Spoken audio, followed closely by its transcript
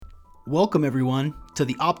Welcome, everyone, to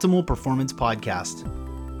the Optimal Performance Podcast.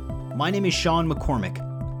 My name is Sean McCormick.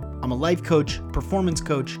 I'm a life coach, performance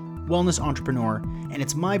coach, wellness entrepreneur, and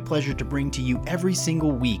it's my pleasure to bring to you every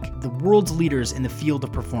single week the world's leaders in the field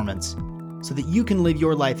of performance so that you can live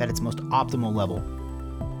your life at its most optimal level.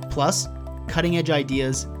 Plus, cutting-edge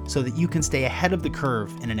ideas so that you can stay ahead of the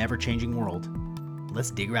curve in an ever-changing world.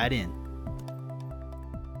 Let's dig right in.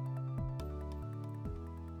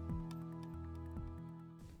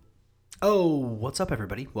 Oh, what's up,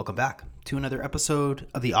 everybody? Welcome back to another episode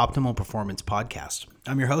of the Optimal Performance Podcast.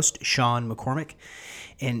 I'm your host, Sean McCormick,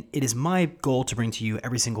 and it is my goal to bring to you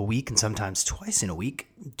every single week and sometimes twice in a week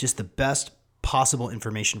just the best possible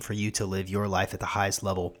information for you to live your life at the highest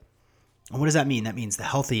level. And what does that mean? That means the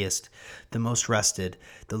healthiest, the most rested,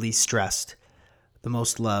 the least stressed, the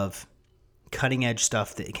most love, cutting edge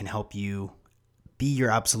stuff that can help you be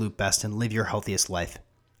your absolute best and live your healthiest life.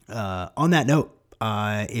 On that note,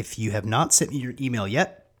 if you have not sent me your email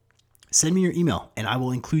yet, send me your email and I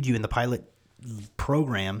will include you in the pilot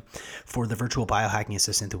program for the virtual biohacking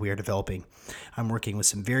assistant that we are developing. I'm working with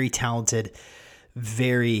some very talented,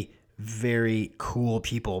 very cool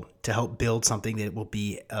people to help build something that will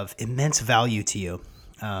be of immense value to you.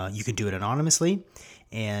 You can do it anonymously,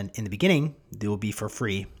 and in the beginning, it will be for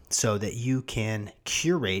free so that you can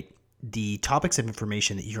curate the topics of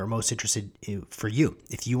information that you're most interested in for you.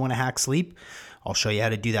 If you want to hack sleep, I'll show you how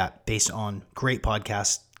to do that based on great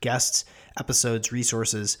podcast guests, episodes,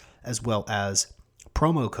 resources, as well as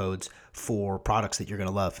promo codes for products that you're going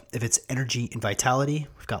to love. If it's energy and vitality,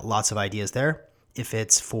 we've got lots of ideas there. If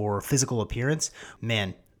it's for physical appearance,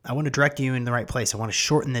 man, I want to direct you in the right place. I want to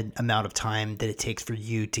shorten the amount of time that it takes for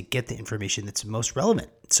you to get the information that's most relevant.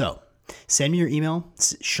 So send me your email,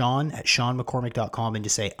 sean@seanmccormick.com, and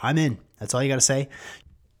just say, I'm in. That's all you got to say.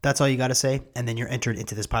 That's all you got to say. And then you're entered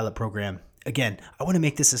into this pilot program. Again, I want to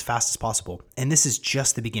make this as fast as possible. And this is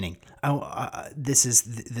just the beginning. This is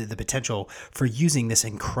the potential for using this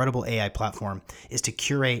incredible AI platform is to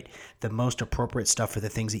curate the most appropriate stuff for the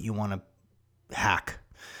things that you want to hack.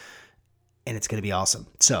 And it's going to be awesome.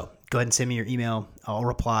 So go ahead and send me your email. I'll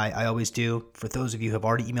reply. I always do. For those of you who have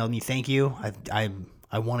already emailed me, thank you. I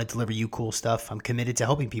want to deliver you cool stuff. I'm committed to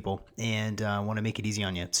helping people and I want to make it easy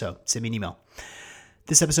on you. So send me an email.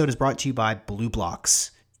 This episode is brought to you by BlueBlox.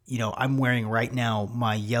 You know, I'm wearing right now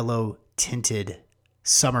my yellow tinted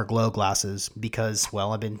summer glow glasses because,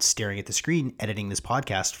 well, I've been staring at the screen editing this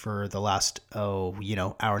podcast for the last, hour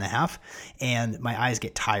and a half, and my eyes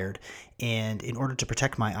get tired. And in order to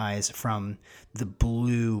protect my eyes from the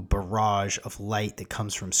blue barrage of light that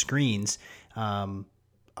comes from screens,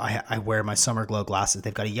 I wear my summer glow glasses.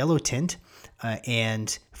 They've got a yellow tint,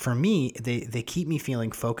 and for me, they keep me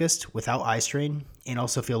feeling focused without eye strain, and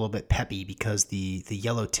also feel a little bit peppy because the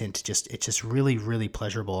yellow tint it's just really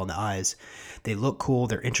pleasurable on the eyes. They look cool.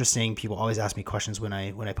 They're interesting. People always ask me questions when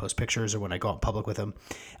I post pictures or when I go out in public with them.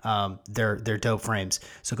 They're dope frames.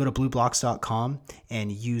 So go to blueblox.com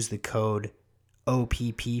and use the code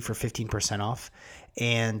OPP for 15% off.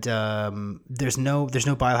 And there's no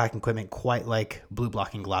biohacking equipment quite like blue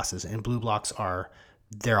blocking glasses, and BlueBlox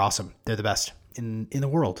they're awesome. They're the best in the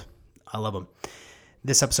world. I love them.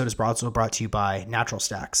 This episode is also brought to you by Natural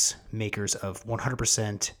Stacks, makers of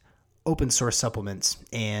 100% open source supplements,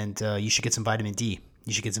 and you should get some vitamin D.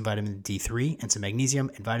 You should get some vitamin D3 and some magnesium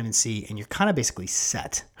and vitamin C, and you're kind of basically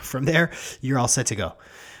set. From there, you're all set to go.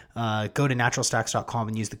 Go to naturalstacks.com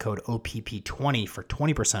and use the code OPP20 for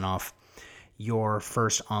 20% off your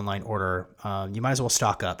first online order. You might as well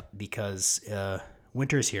stock up because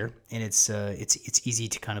winter is here, and it's easy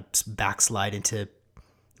to kind of backslide into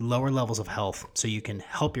lower levels of health. So you can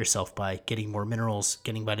help yourself by getting more minerals,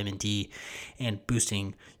 getting vitamin D, and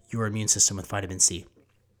boosting your immune system with vitamin C.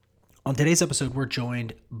 On today's episode, we're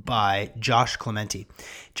joined by Josh Clementi.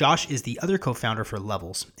 Josh is the other co-founder for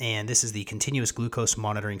Levels, and this is the continuous glucose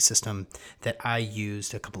monitoring system that I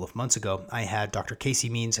used a couple of months ago. I had Dr. Casey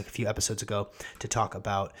Means a few episodes ago to talk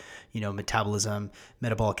about, metabolism,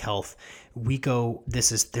 metabolic health.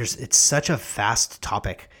 It's such a vast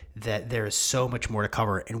topic that there is so much more to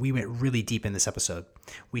cover, and we went really deep in this episode.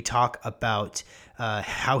 We talk about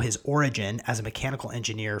how his origin as a mechanical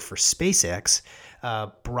engineer for SpaceX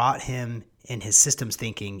brought him and his systems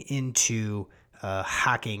thinking into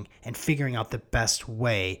hacking and figuring out the best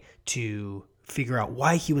way to figure out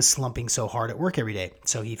why he was slumping so hard at work every day.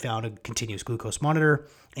 So he found a continuous glucose monitor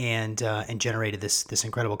and generated this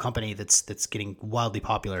incredible company that's getting wildly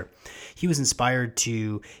popular. He was inspired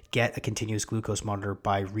to get a continuous glucose monitor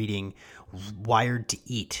by reading Wired to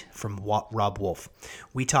Eat from Rob Wolf.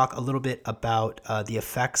 We talk a little bit about the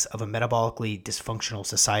effects of a metabolically dysfunctional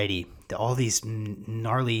society. All these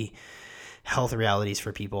gnarly health realities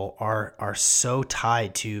for people are so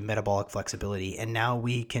tied to metabolic flexibility, and now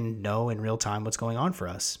we can know in real time what's going on for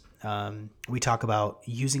us. We talk about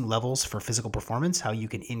using levels for physical performance, how you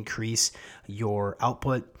can increase your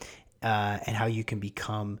output, and how you can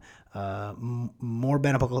become more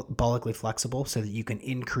metabolically flexible so that you can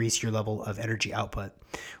increase your level of energy output.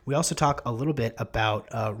 We also talk a little bit about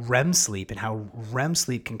REM sleep and how REM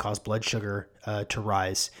sleep can cause blood sugar to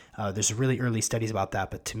rise. There's really early studies about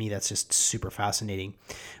that, but to me, that's just super fascinating.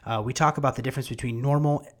 We talk about the difference between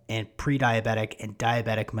normal and pre-diabetic and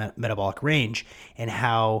diabetic metabolic range, and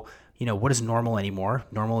how, what is normal anymore?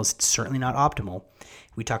 Normal is certainly not optimal.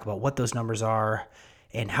 We talk about what those numbers are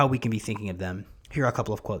and how we can be thinking of them. Here are a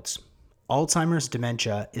couple of quotes. Alzheimer's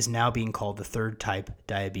dementia is now being called the third type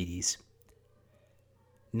diabetes.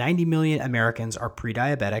 90 million Americans are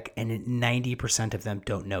pre-diabetic, and 90% of them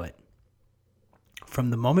don't know it. From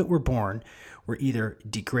the moment we're born, we're either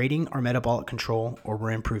degrading our metabolic control or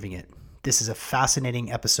we're improving it. This is a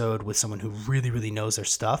fascinating episode with someone who really, really knows their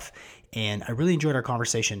stuff, and I really enjoyed our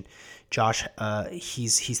conversation. Josh,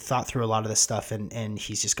 he's thought through a lot of this stuff, and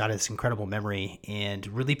he's just got this incredible memory and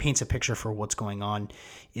really paints a picture for what's going on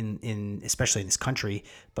in especially in this country,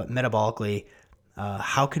 but metabolically.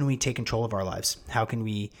 How can we take control of our lives? How can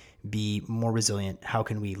we be more resilient? How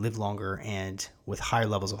can we live longer and with higher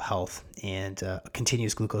levels of health? And a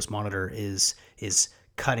continuous glucose monitor is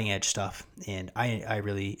cutting edge stuff, and I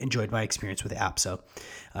really enjoyed my experience with the app. So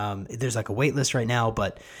there's like a wait list right now,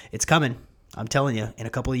 but it's coming. I'm telling you, in a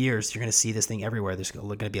couple of years, you're going to see this thing everywhere. There's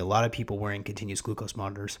going to be a lot of people wearing continuous glucose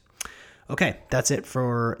monitors. Okay, that's it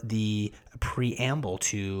for the preamble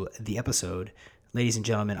to the episode. Ladies and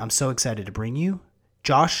gentlemen, I'm so excited to bring you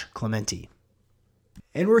Josh Clemente.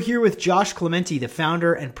 And we're here with Josh Clemente, the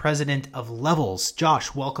founder and president of Levels.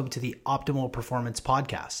 Josh, welcome to the Optimal Performance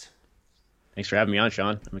Podcast. Thanks for having me on,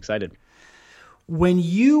 Sean. I'm excited. When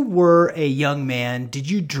you were a young man, did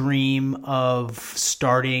you dream of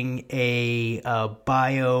starting a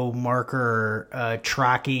biomarker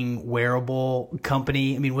tracking wearable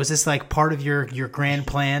company? I mean, was this like part of your grand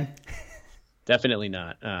plan? Definitely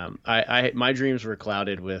not. My dreams were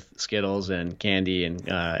clouded with Skittles and candy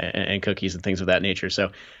and cookies and things of that nature.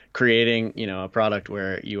 So creating, a product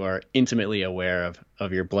where you are intimately aware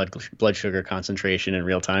of your blood sugar concentration in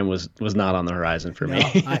real time was not on the horizon for me.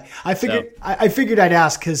 I figured I figured I'd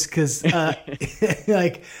ask because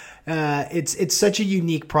it's such a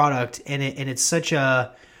unique product, and it's such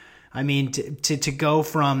a, I mean, to go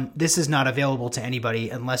from this is not available to anybody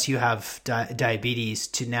unless you have diabetes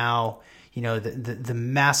to now, the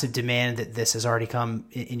massive demand that this has already come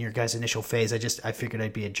in your guys' initial phase. I figured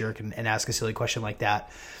I'd be a jerk and ask a silly question like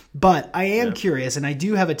that. But I am curious, and I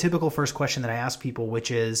do have a typical first question that I ask people,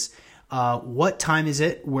 which is, what time is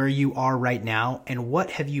it where you are right now, and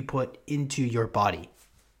what have you put into your body?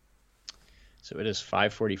 So it is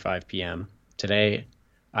 5:45 p.m. Today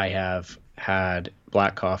I have had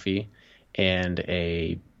black coffee and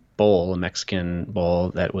a Mexican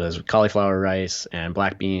bowl that was cauliflower rice and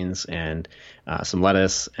black beans and some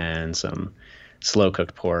lettuce and some slow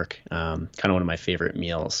cooked pork. Kind of one of my favorite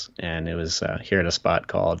meals. And it was here at a spot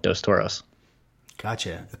called Dos Toros.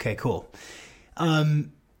 Gotcha. Okay, cool.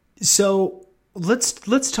 So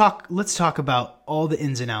let's talk about all the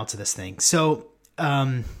ins and outs of this thing. So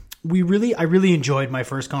I really enjoyed my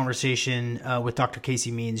first conversation with Dr.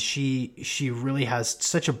 Casey Means. She really has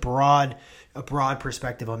such a broad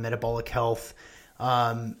perspective on metabolic health.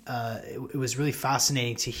 It was really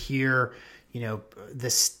fascinating to hear, the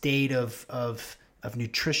state of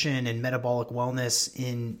nutrition and metabolic wellness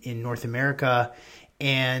in North America,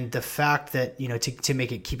 and the fact that,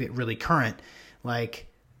 to keep it really current, like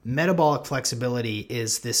metabolic flexibility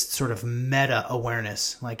is this sort of meta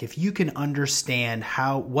awareness. Like if you can understand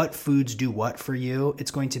what foods do what for you,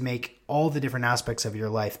 it's going to make all the different aspects of your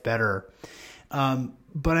life better.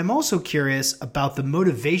 But I'm also curious about the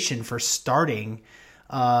motivation for starting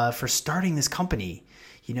this company.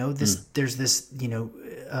 There's this,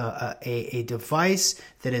 a device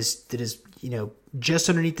that is, just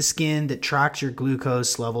underneath the skin that tracks your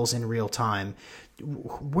glucose levels in real time.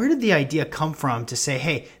 Where did the idea come from to say,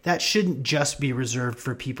 hey, that shouldn't just be reserved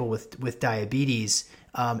for people with diabetes?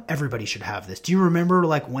 Everybody should have this. Do you remember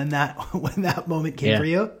when that moment came for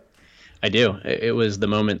you? I do. It was the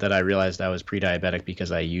moment that I realized I was pre-diabetic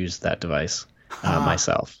because I used that device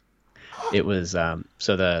myself. It was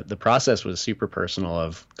so the process was super personal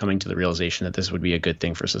of coming to the realization that this would be a good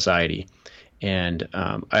thing for society. And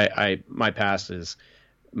I my past is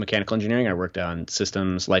mechanical engineering. I worked on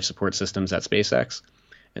systems, life support systems at SpaceX.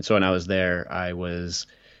 And so when I was there, I was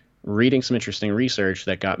reading some interesting research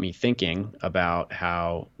that got me thinking about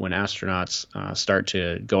how when astronauts start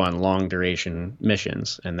to go on long duration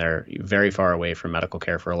missions and they're very far away from medical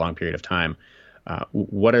care for a long period of time,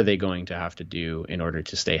 what are they going to have to do in order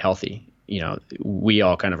to stay healthy? You know, we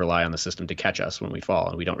all kind of rely on the system to catch us when we fall,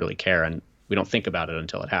 and we don't really care and we don't think about it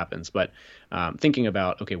until it happens. But thinking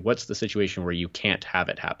about, okay, what's the situation where you can't have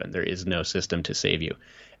it happen? There is no system to save you.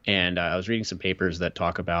 And I was reading some papers that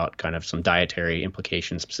talk about kind of some dietary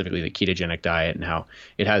implications, specifically the ketogenic diet, and how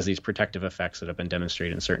it has these protective effects that have been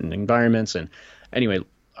demonstrated in certain environments. And anyway,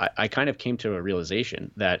 I kind of came to a realization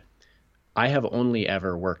that I have only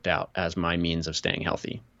ever worked out as my means of staying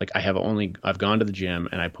healthy. Like I've gone to the gym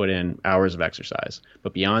and I put in hours of exercise.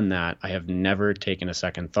 But beyond that, I have never taken a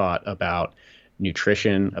second thought about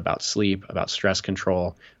nutrition, about sleep, about stress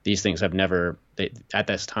control. These things have never, at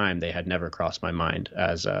this time, they had never crossed my mind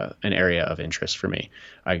as an area of interest for me.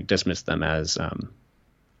 I dismissed them as,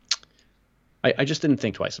 I just didn't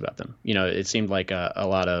think twice about them. You know, it seemed like a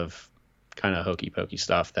lot of kind of hokey pokey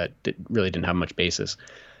stuff that really didn't have much basis.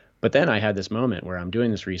 But then I had this moment where I'm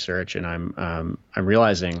doing this research and I'm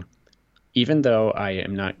realizing, even though I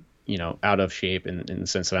am not, you know, out of shape in the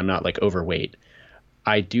sense that I'm not like overweight,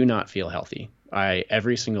 I do not feel healthy.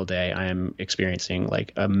 Every single day I am experiencing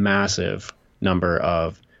like a massive number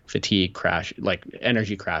of fatigue crash, like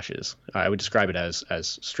energy crashes. I would describe it as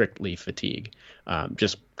strictly fatigue,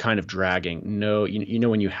 just kind of dragging. No, you know,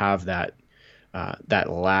 when you have that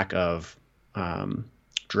lack of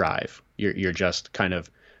drive, you're just kind of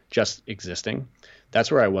just existing.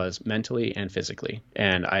 That's where I was mentally and physically.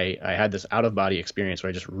 And I had this out of body experience where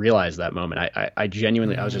I just realized that moment. I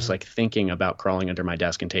genuinely, I was just like thinking about crawling under my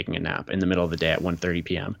desk and taking a nap in the middle of the day at 1:30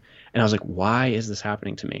 p.m. And I was like, why is this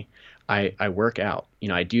happening to me? I work out, you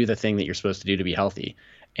know, I do the thing that you're supposed to do to be healthy.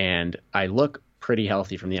 And I look pretty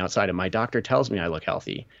healthy from the outside. And my doctor tells me I look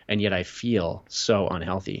healthy. And yet I feel so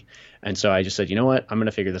unhealthy. And so I just said, you know what, I'm going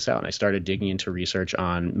to figure this out. And I started digging into research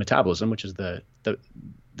on metabolism, which is the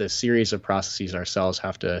series of processes our cells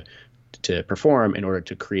have to perform in order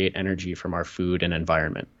to create energy from our food and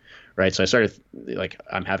environment, right? So I started like,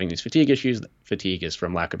 I'm having these fatigue issues. Fatigue is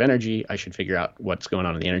from lack of energy. I should figure out what's going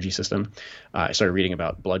on in the energy system. I started reading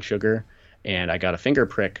about blood sugar, and I got a finger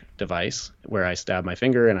prick device where I stab my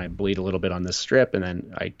finger and I bleed a little bit on this strip, and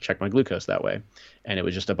then I check my glucose that way. And it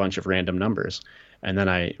was just a bunch of random numbers. And then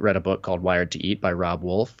I read a book called Wired to Eat by Rob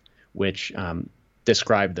Wolf, which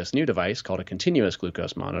described this new device called a continuous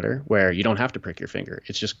glucose monitor, where you don't have to prick your finger.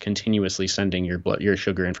 It's just continuously sending your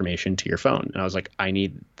sugar information to your phone. And I was like, I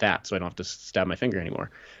need that so I don't have to stab my finger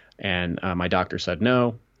anymore. And my doctor said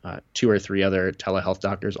no. 2 or 3 other telehealth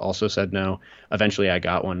doctors also said no. Eventually I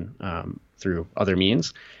got one through other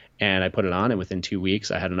means, and I put it on, and within 2 weeks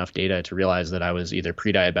I had enough data to realize that I was either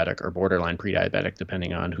pre-diabetic or borderline pre-diabetic,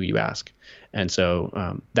 depending on who you ask. And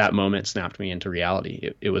so that moment snapped me into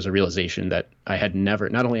reality. It was a realization that I had never,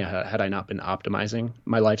 not only had I not been optimizing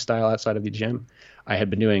my lifestyle outside of the gym, I had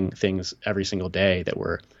been doing things every single day that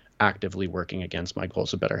were actively working against my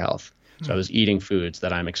goals of better health. So I was eating foods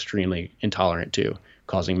that I'm extremely intolerant to,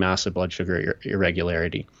 causing massive blood sugar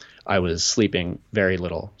irregularity. I was sleeping very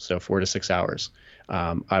little, so 4 to 6 hours.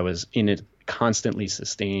 I was in a constantly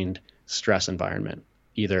sustained stress environment,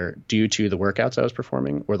 either due to the workouts I was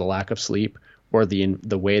performing or the lack of sleep or the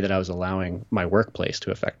way that I was allowing my workplace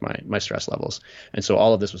to affect my stress levels. And so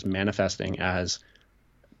all of this was manifesting as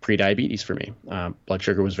prediabetes for me. Blood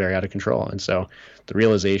sugar was very out of control. And so the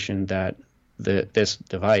realization that this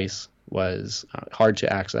device was hard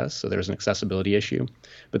to access, so there was an accessibility issue,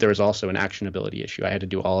 but there was also an actionability issue. I had to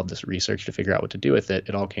do all of this research to figure out what to do with it.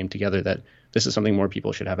 It all came together that this is something more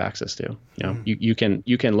people should have access to. You know, you can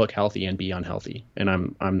look healthy and be unhealthy, and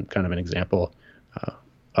I'm kind of an example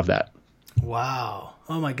of that. Wow.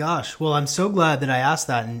 Oh my gosh. Well, I'm so glad that I asked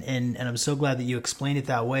that, and I'm so glad that you explained it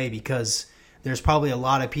that way, because there's probably a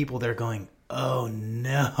lot of people that are going, oh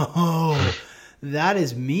no, that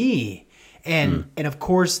is me. And of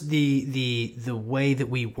course the way that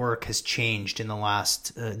we work has changed in the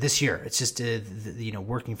last this year. It's just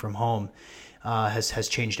working from home has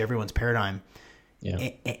changed everyone's paradigm. Yeah.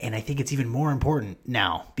 And I think it's even more important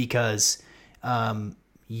now because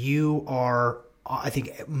you are I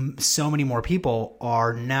think so many more people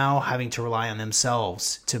are now having to rely on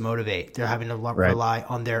themselves to motivate. They're having to Right. rely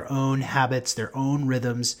on their own habits, their own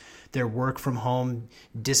rhythms, their work from home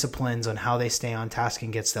disciplines on how they stay on task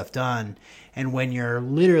and get stuff done. And when you're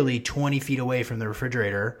literally 20 feet away from the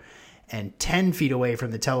refrigerator and 10 feet away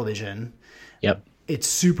from the television, Yep. it's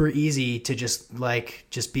super easy to just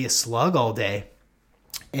be a slug all day.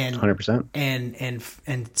 And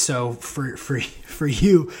 100%. so for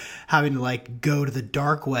you having to like go to the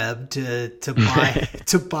dark web to buy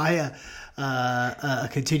to buy a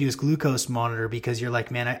continuous glucose monitor because you're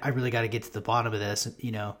like, man, I really got to get to the bottom of this,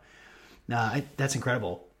 that's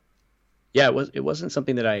incredible. Yeah, it wasn't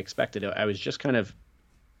something that I expected. I was just kind of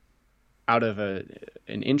out of an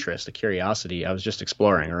interest, a curiosity. I was just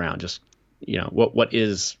exploring around, just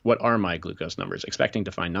what are my glucose numbers, expecting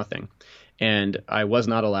to find nothing. And I was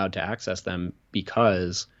not allowed to access them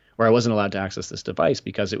I wasn't allowed to access this device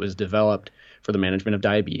because it was developed for the management of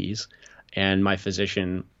diabetes. And my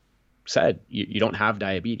physician said, you don't have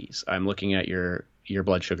diabetes. I'm looking at your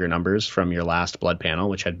blood sugar numbers from your last blood panel,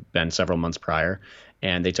 which had been several months prior.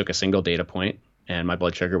 And they took a single data point and my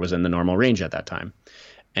blood sugar was in the normal range at that time.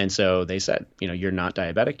 And so they said, you're not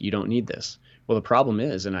diabetic. You don't need this. Well, the problem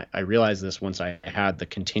is, and I realized this once I had the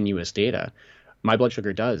continuous data, my blood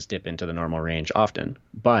sugar does dip into the normal range often,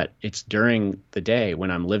 but it's during the day when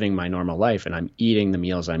I'm living my normal life and I'm eating the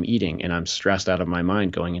meals I'm eating and I'm stressed out of my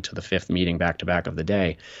mind going into the fifth meeting back to back of the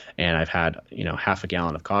day. And I've had, half a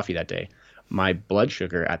gallon of coffee that day. My blood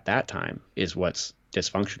sugar at that time is what's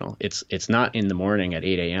dysfunctional. It's not in the morning at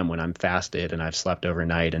 8 a.m. when I'm fasted and I've slept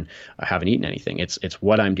overnight and I haven't eaten anything. It's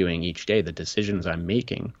what I'm doing each day, the decisions I'm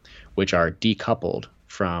making, which are decoupled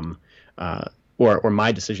from, or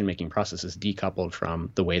my decision-making process is decoupled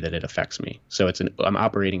from the way that it affects me. So I'm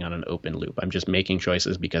operating on an open loop. I'm just making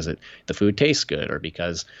choices because the food tastes good, or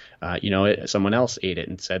because someone else ate it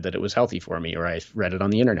and said that it was healthy for me, or I read it on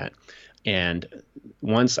the internet. And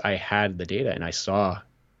once I had the data and I saw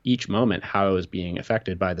each moment how I was being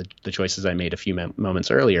affected by the choices I made a few moments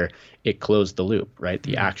earlier, it closed the loop, right?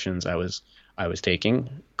 The actions I was taking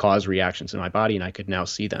caused reactions in my body, and I could now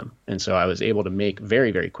see them. And so I was able to make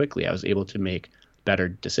very, very quickly, I was able to make better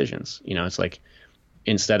decisions. It's like,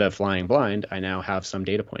 instead of flying blind, I now have some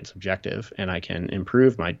data points, objective, and I can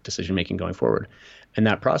improve my decision making going forward. And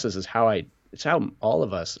that process is it's how all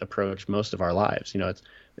of us approach most of our lives. It's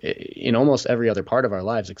in almost every other part of our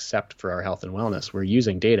lives except for our health and wellness. We're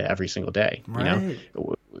using data every single day. Right.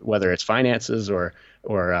 Whether it's finances or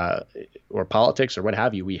politics or what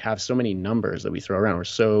have you. We have so many numbers that we throw around. We're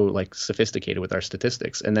so like sophisticated with our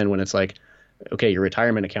statistics. And then when it's like, okay, your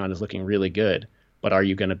retirement account is looking really good, but are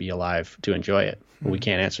you going to be alive to enjoy it? Well, we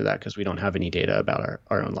can't answer that because we don't have any data about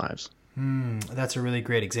our own lives. That's a really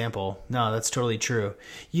great example. No, that's totally true.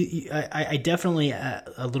 I definitely a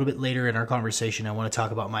little bit later in our conversation, I want to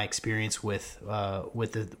talk about my experience with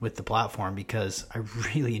the platform, because I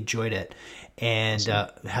really enjoyed it and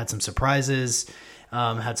had some surprises,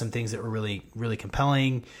 had some things that were really, really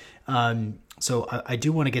compelling. So I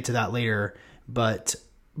do want to get to that later, but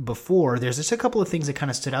before, there's just a couple of things that kind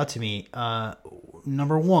of stood out to me.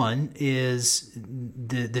 Number one is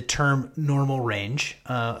the term normal range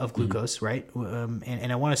of glucose, right?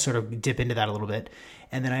 And I want to sort of dip into that a little bit.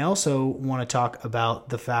 And then I also want to talk about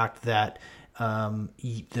the fact that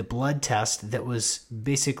the blood test that was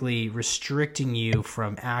basically restricting you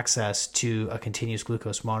from access to a continuous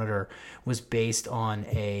glucose monitor was based on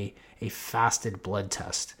a fasted blood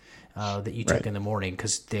test that you took in the morning,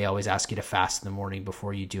 because they always ask you to fast in the morning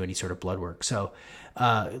before you do any sort of blood work. So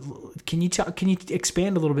can you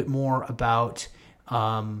expand a little bit more about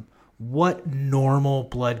what normal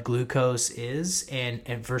blood glucose is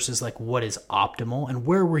and versus like what is optimal, and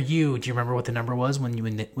where were you? Do you remember what the number was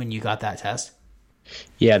when you got that test?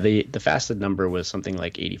 Yeah, the fasted number was something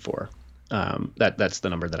like 84. That's the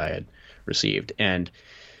number that I had received. And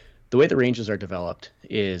the way the ranges are developed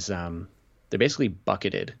is they're basically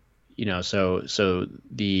bucketed. So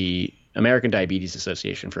the American Diabetes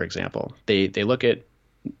Association, for example, they look at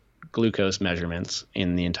glucose measurements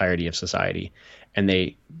in the entirety of society, and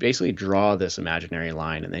they basically draw this imaginary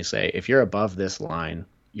line, and they say, if you're above this line,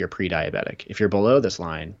 you're pre-diabetic. If you're below this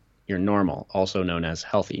line, you're normal, also known as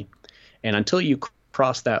healthy. And until you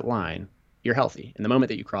cross that line, you're healthy. And the moment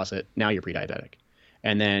that you cross it, now you're pre-diabetic.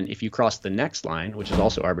 And then if you cross the next line, which is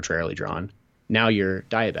also arbitrarily drawn, now you're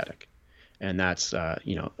diabetic. And that's a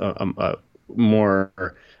more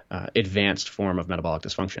advanced form of metabolic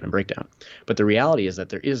dysfunction and breakdown. But the reality is that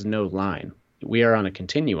there is no line. We are on a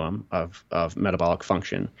continuum of metabolic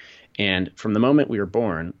function. And from the moment we were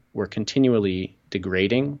born, we're continually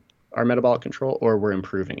degrading our metabolic control or we're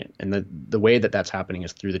improving it. And the way that that's happening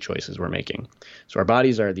is through the choices we're making. So our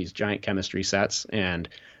bodies are these giant chemistry sets, and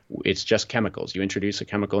it's just chemicals. You introduce a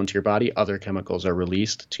chemical into your body, other chemicals are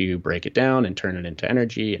released to break it down and turn it into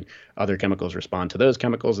energy, and other chemicals respond to those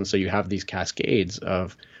chemicals. And so you have these cascades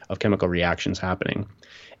of chemical reactions happening.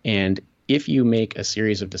 And if you make a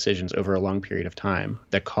series of decisions over a long period of time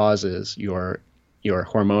that causes your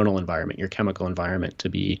hormonal environment, your chemical environment to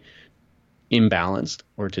be imbalanced,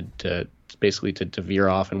 or to basically to veer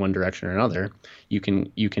off in one direction or another, you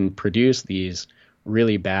can produce these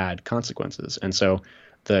really bad consequences. And so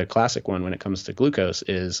the classic one when it comes to glucose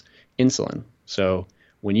is insulin. So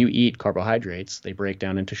when you eat carbohydrates, they break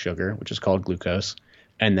down into sugar, which is called glucose.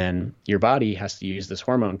 And then your body has to use this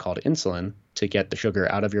hormone called insulin to get the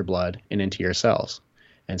sugar out of your blood and into your cells.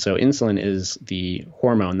 And so insulin is the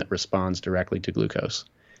hormone that responds directly to glucose.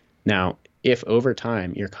 Now, if over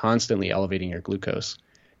time you're constantly elevating your glucose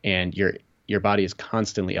and your body is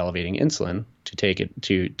constantly elevating insulin to take it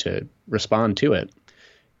to respond to it,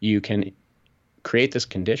 you can create this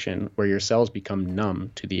condition where your cells become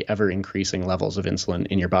numb to the ever increasing levels of insulin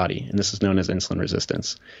in your body. And this is known as insulin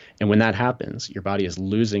resistance. And when that happens, your body is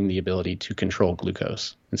losing the ability to control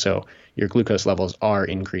glucose. And so your glucose levels are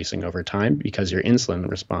increasing over time because your insulin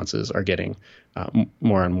responses are getting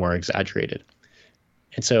more and more exaggerated.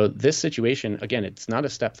 And so this situation, again, it's not a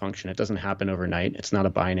step function. It doesn't happen overnight. It's not a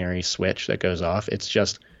binary switch that goes off. It's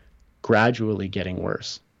just gradually getting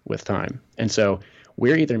worse with time. And so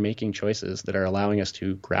we're either making choices that are allowing us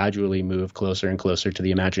to gradually move closer and closer to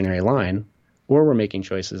the imaginary line, or we're making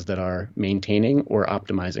choices that are maintaining or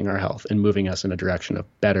optimizing our health and moving us in a direction of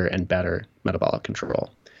better and better metabolic control.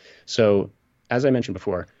 So as I mentioned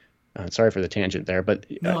before, sorry for the tangent there, but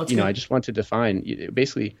No, I just want to define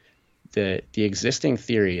basically the existing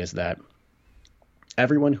theory is that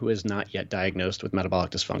everyone who is not yet diagnosed with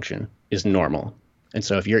metabolic dysfunction is normal. And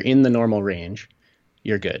so if you're in the normal range,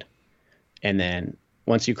 you're good. And then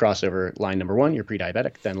once you cross over line number 1, you're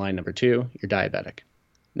pre-diabetic. Then line number 2, you're diabetic.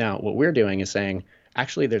 Now, what we're doing is saying,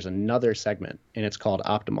 actually, there's another segment, and it's called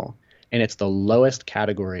optimal. And it's the lowest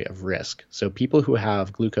category of risk. So people who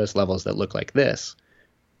have glucose levels that look like this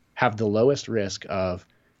have the lowest risk of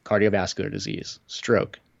cardiovascular disease,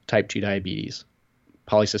 stroke, type 2 diabetes,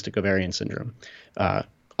 polycystic ovarian syndrome,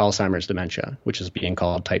 Alzheimer's dementia, which is being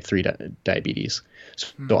called type 3 diabetes.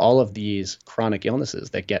 So all of these chronic illnesses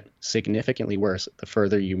that get significantly worse the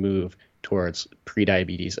further you move towards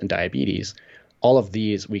prediabetes and diabetes, all of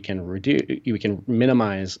these we can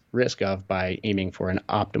minimize risk of by aiming for an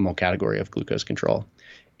optimal category of glucose control.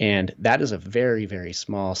 And that is a very, very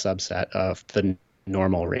small subset of the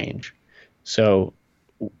normal range. So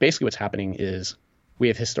basically what's happening is we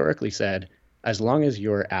have historically said, as long as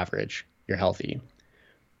you're average, you're healthy.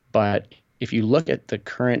 But if you look at the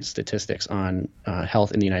current statistics on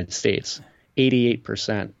health in the United States,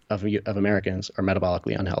 88% of Americans are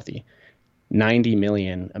metabolically unhealthy. 90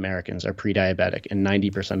 million Americans are pre-diabetic, and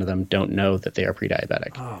 90% of them don't know that they are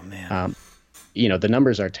pre-diabetic. Oh, man. The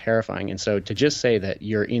numbers are terrifying. And so to just say that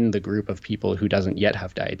you're in the group of people who doesn't yet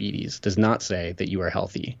have diabetes does not say that you are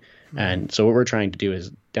healthy. Mm-hmm. And so what we're trying to do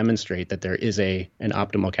is demonstrate that there is an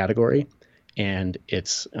optimal category. And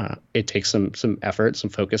it takes some effort, some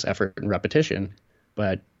focus, effort, and repetition.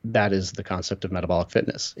 But that is the concept of metabolic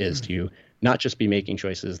fitness, is to not just be making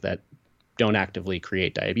choices that don't actively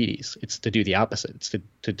create diabetes. It's to do the opposite. It's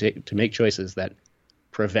to make choices that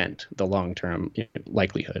prevent the long-term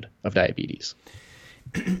likelihood of diabetes.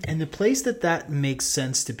 And the place that makes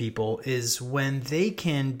sense to people is when they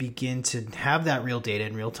can begin to have that real data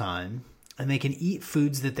in real time, and they can eat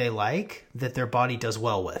foods that they like, that their body does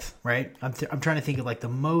well with, right? I'm trying to think of like the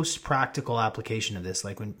most practical application of this.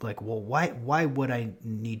 Why would I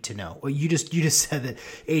need to know? Well, you just said that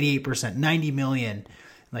 88%, 90 million,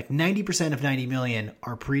 like 90% of 90 million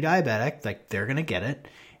are pre-diabetic. Like they're going to get it.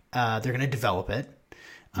 They're going to develop it.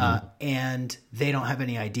 And they don't have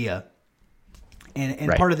any idea. And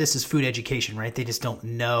right. Part of this is food education, right? They just don't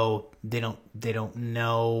know. They don't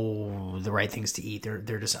know the right things to eat.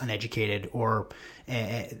 They're just uneducated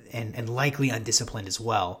and likely undisciplined as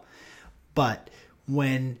well. But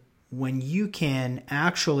when you can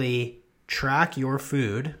actually track your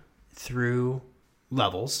food through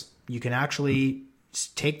levels, you can actually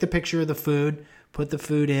take the picture of the food, put the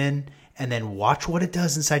food in, and then watch what it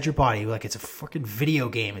does inside your body. Like it's a freaking video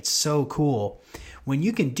game. It's so cool. When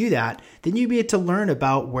you can do that, then you get to learn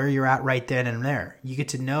about where you're at right then and there. You get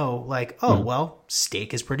to know like, well,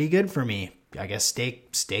 steak is pretty good for me. I guess steak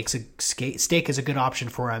is a good option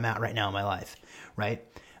for where I'm at right now in my life, right?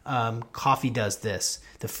 Coffee does this.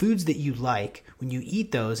 The foods that you like, when you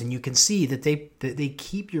eat those, and you can see that they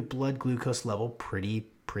keep your blood glucose level pretty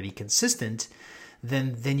consistent,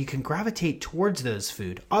 then you can gravitate towards those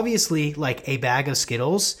food. Obviously, like a bag of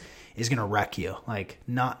Skittles is going to wreck you. Like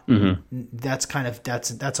not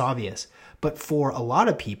that's obvious. But for a lot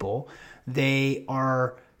of people,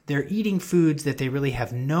 they're eating foods that they really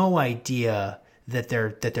have no idea that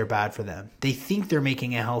they're bad for them. They think they're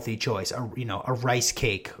making a healthy choice, a rice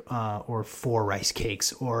cake, or 4 rice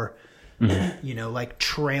cakes, or like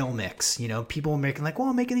trail mix. People are making like, well,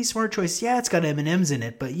 I'm making these smart choices. Yeah, it's got M&Ms in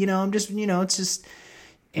it, but I'm just, it's just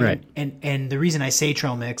Right. And the reason I say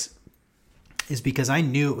trail mix is because I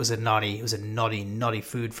knew it was a naughty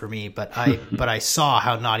food for me, but I saw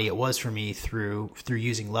how naughty it was for me through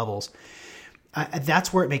using levels.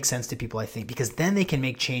 That's where it makes sense to people, I think, because then they can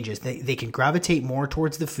make changes. They can gravitate more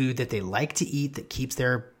towards the food that they like to eat that keeps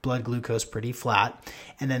their blood glucose pretty flat.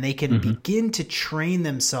 And then they can begin to train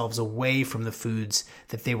themselves away from the foods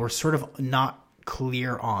that they were sort of not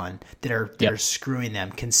clear on, that are screwing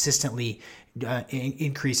them, consistently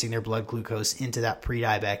increasing their blood glucose into that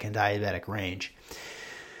pre-diabetic and diabetic range.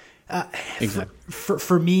 Exactly.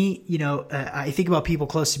 For me, I think about people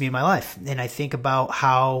close to me in my life, and I think about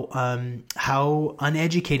how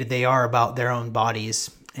uneducated they are about their own bodies,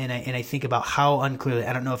 and I think about how unclear.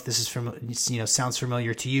 I don't know if this is sounds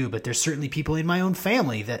familiar to you, but there's certainly people in my own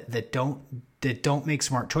family that don't make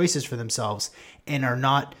smart choices for themselves and are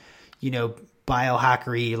not,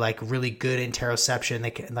 biohackery, like really good interoception,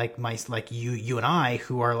 like you and I,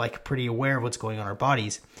 who are like pretty aware of what's going on in our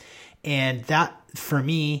bodies. And that, for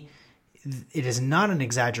me, it is not an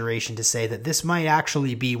exaggeration to say that this might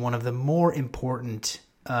actually be one of the more important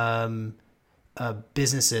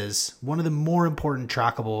businesses, one of the more important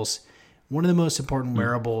trackables, one of the most important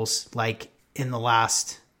wearables, like in the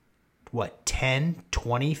last, 10,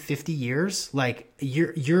 20, 50 years? Like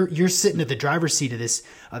you're sitting at the driver's seat of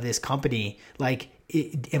this company. Like,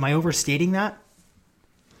 am I overstating that?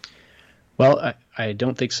 Well, I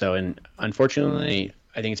don't think so. And unfortunately,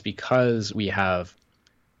 I think it's because we have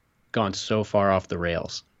gone so far off the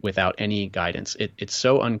rails without any guidance. It's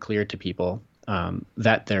so unclear to people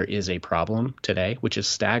that there is a problem today, which is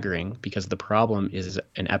staggering because the problem is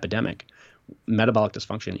an epidemic. Metabolic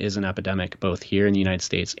dysfunction is an epidemic both here in the United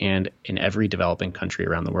States and in every developing country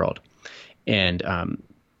around the world. And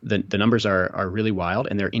the numbers are really wild,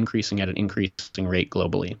 and they're increasing at an increasing rate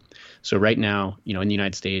globally. So right now, in the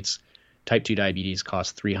United States, type 2 diabetes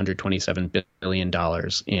costs $327 billion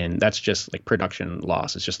that's just like production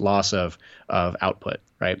loss. It's just loss of output,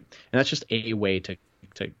 right? And that's just a way to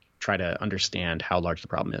try to understand how large the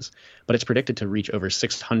problem is. But it's predicted to reach over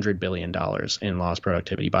 $600 billion in lost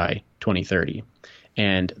productivity by 2030.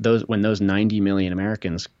 And when those 90 million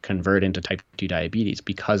Americans convert into type 2 diabetes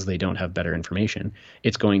because they don't have better information,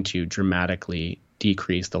 it's going to dramatically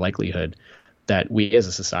decrease the likelihood that we as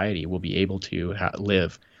a society will be able to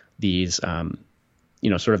live these,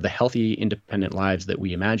 sort of the healthy, independent lives that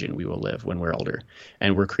we imagine we will live when we're older.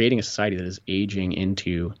 And we're creating a society that is aging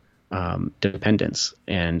into dependence,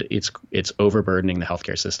 and it's overburdening the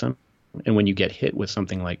healthcare system. And when you get hit with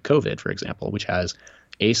something like COVID, for example, which has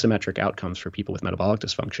asymmetric outcomes for people with metabolic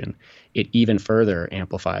dysfunction, it even further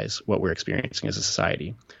amplifies what we're experiencing as a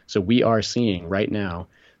society. So we are seeing right now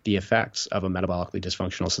the effects of a metabolically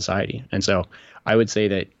dysfunctional society. And so I would say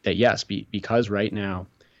that yes, because right now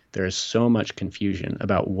there is so much confusion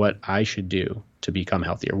about what I should do to become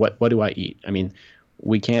healthier. What do I eat? I mean,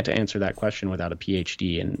 we can't answer that question without a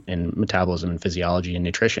PhD in metabolism and physiology and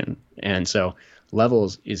nutrition. And so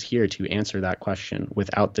Levels is here to answer that question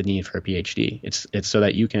without the need for a PhD. It's so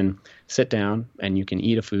that you can sit down and you can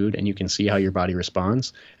eat a food and you can see how your body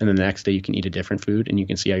responds. And then the next day you can eat a different food and you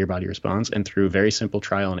can see how your body responds. And through very simple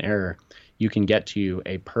trial and error, you can get to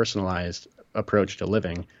a personalized approach to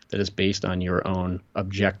living that is based on your own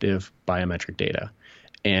objective biometric data.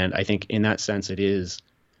 And I think in that sense, it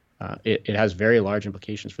has very large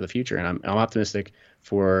implications for the future. And I'm optimistic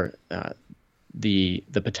for the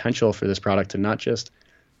potential for this product to not just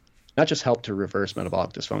help to reverse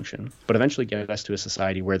metabolic dysfunction, but eventually get us to a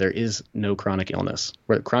society where there is no chronic illness,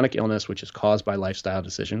 which is caused by lifestyle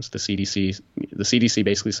decisions. The CDC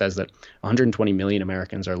basically says that 120 million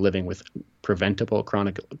Americans are living with preventable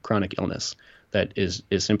chronic illness that is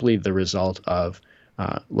simply the result of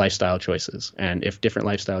lifestyle choices. And if different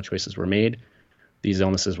lifestyle choices were made, these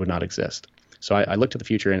illnesses would not exist. So I look to the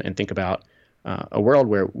future and think about a world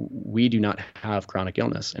where we do not have chronic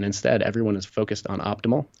illness, and instead everyone is focused on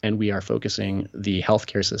optimal, and we are focusing the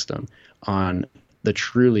healthcare system on the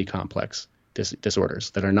truly complex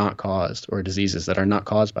disorders that are not caused, or diseases that are not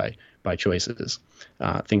caused by choices,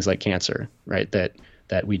 things like cancer, right? That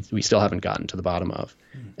we still haven't gotten to the bottom of,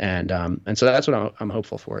 and so that's what I'm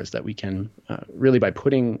hopeful for, is that we can really, by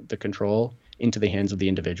putting the control into the hands of the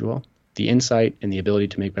individual, the insight and the ability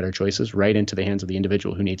to make better choices right into the hands of the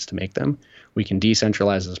individual who needs to make them, we can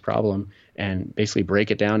decentralize this problem and basically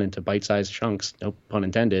break it down into bite-sized chunks, no pun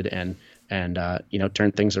intended, and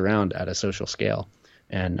turn things around at a social scale.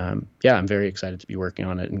 And I'm very excited to be working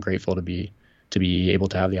on it, and grateful to be able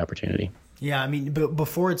to have the opportunity. Yeah, I mean, but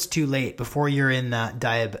before it's too late, before you're in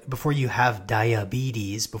that before you have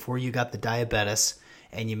diabetes, before you got the diabetes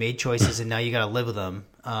and you made choices and now you got to live with them.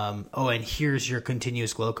 And here's your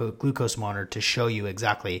continuous glucose monitor to show you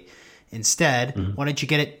exactly. Instead, why don't you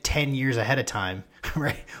get it 10 years ahead of time,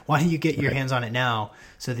 right? Why don't you get your hands on it now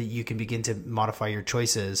so that you can begin to modify your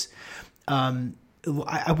choices?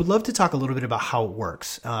 I would love to talk a little bit about how it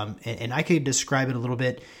works. And I could describe it a little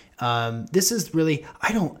bit. This is really,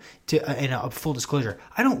 full disclosure,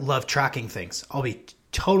 I don't love tracking things. I'll be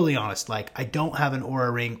totally honest. Like, I don't have an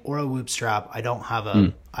Oura ring or a Whoop strap. I don't have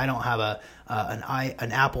an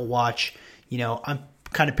Apple Watch. I'm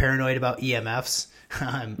kind of paranoid about EMFs.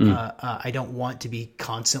 I don't want to be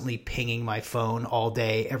constantly pinging my phone all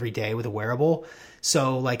day, every day with a wearable.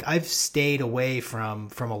 So like, I've stayed away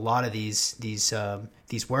from a lot of these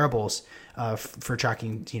wearables for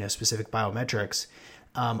tracking, specific biometrics.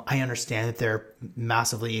 I understand that they're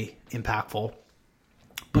massively impactful,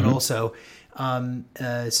 but also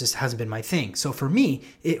it just hasn't been my thing. So for me,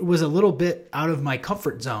 it was a little bit out of my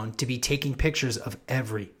comfort zone to be taking pictures of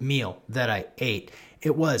every meal that I ate.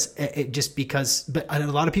 It just because, but a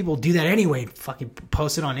lot of people do that anyway, fucking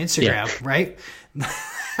post it on Instagram, right?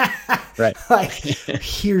 Right. Like,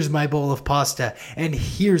 here's my bowl of pasta and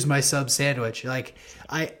here's my sub sandwich. Like,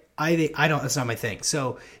 I don't, that's not my thing.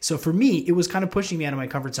 So for me, it was kind of pushing me out of my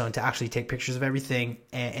comfort zone to actually take pictures of everything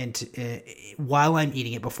and while I'm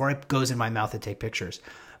eating it, before it goes in my mouth, to take pictures.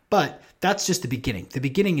 But that's just the beginning. The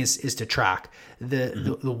beginning is to track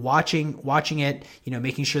the watching it,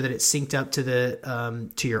 making sure that it's synced up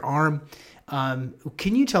to your arm.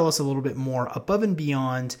 Can you tell us a little bit more above and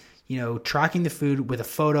beyond, tracking the food with a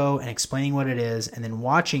photo and explaining what it is, and then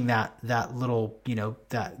watching that little,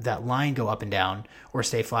 that line go up and down or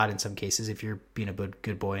stay flat in some cases if you're being a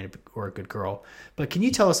good boy or a good girl. But can you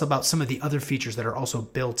tell us about some of the other features that are also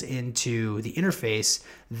built into the interface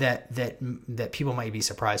that people might be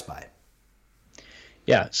surprised by?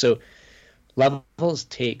 Yeah. So Levels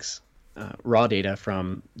takes raw data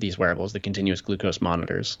from these wearables, the continuous glucose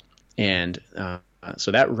monitors, and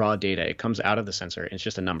so that raw data, it comes out of the sensor. It's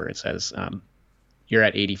just a number. It says you're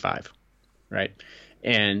at 85, right?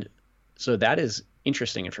 And so that is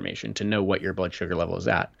interesting information to know what your blood sugar level is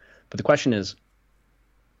at. But the question is,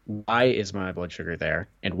 why is my blood sugar there,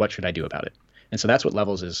 and what should I do about it? And so that's what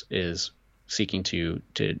Levels is seeking to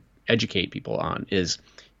educate people on, is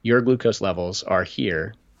your glucose levels are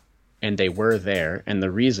here and they were there, and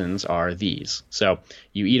the reasons are these. So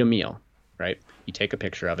you eat a meal, right? You take a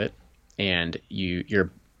picture of it, and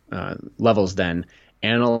your Levels then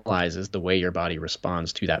analyzes the way your body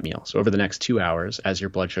responds to that meal. So over the next 2 hours, as your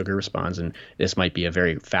blood sugar responds, and this might be a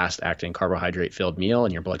very fast-acting carbohydrate-filled meal,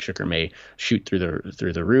 and your blood sugar may shoot through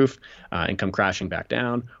the roof and come crashing back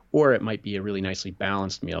down, or it might be a really nicely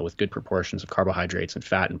balanced meal with good proportions of carbohydrates and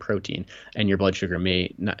fat and protein, and your blood sugar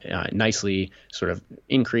may nicely sort of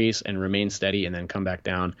increase and remain steady and then come back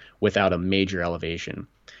down without a major elevation.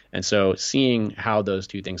 And so seeing how those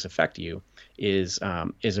two things affect you is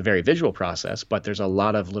a very visual process, but there's a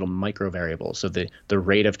lot of little micro variables. So the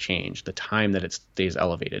rate of change, the time that it stays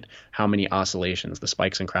elevated, how many oscillations, the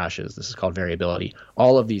spikes and crashes, this is called variability.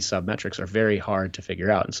 All of these submetrics are very hard to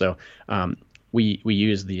figure out. And so we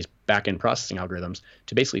use these back-end processing algorithms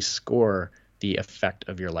to basically score the effect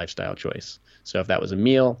of your lifestyle choice. So if that was a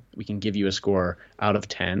meal, we can give you a score out of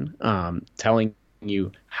 10, telling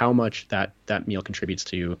you how much that meal contributes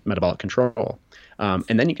to metabolic control.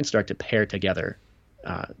 And then you can start to pair together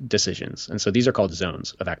decisions. And so these are called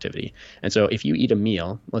zones of activity. And so if you eat a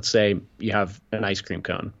meal, let's say you have an ice cream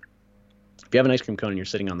cone. If you have an ice cream cone and you're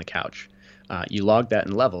sitting on the couch, you log that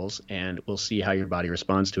in Levels, and we'll see how your body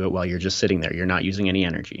responds to it while you're just sitting there. You're not using any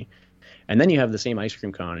energy. And then you have the same ice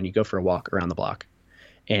cream cone and you go for a walk around the block.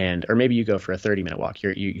 Or maybe you go for a 30-minute walk.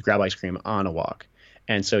 You grab ice cream on a walk.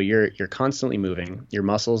 And so you're constantly moving. Your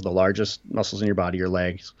muscles, the largest muscles in your body, your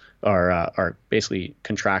legs, are basically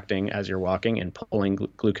contracting as you're walking and pulling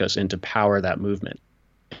glucose in to power that movement.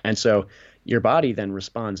 And so your body then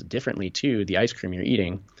responds differently to the ice cream you're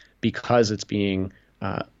eating because it's being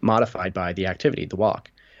modified by the activity, the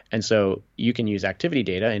walk. And so you can use activity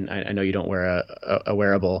data, and I know you don't wear a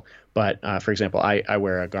wearable, but for example, I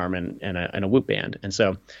wear a Garmin and a Whoop band. And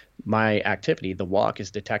so my activity, the walk,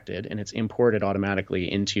 is detected and it's imported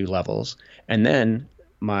automatically into Levels. And then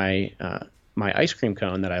my ice cream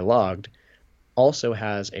cone that I logged also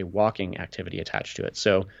has a walking activity attached to it.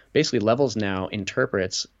 So basically, Levels now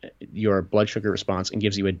interprets your blood sugar response and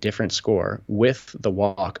gives you a different score with the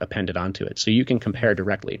walk appended onto it. So you can compare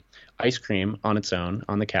directly ice cream on its own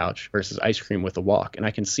on the couch versus ice cream with a walk. And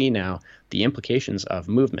I can see now the implications of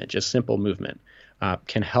movement, just simple movement,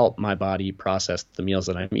 can help my body process the meals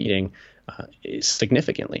that I'm eating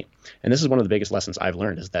significantly. And this is one of the biggest lessons I've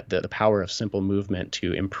learned, is that the power of simple movement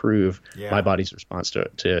to improve my body's response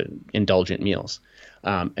to indulgent meals.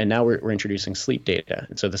 And now we're introducing sleep data.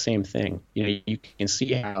 And so the same thing, you can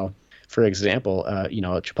see how, for example, a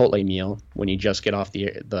Chipotle meal, when you just get off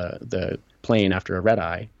the plane after a red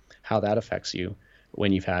eye, how that affects you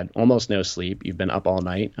when you've had almost no sleep, you've been up all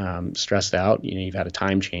night, stressed out, you've had a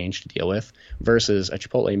time change to deal with, versus a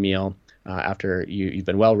Chipotle meal after you've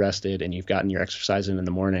been well rested and you've gotten your exercise in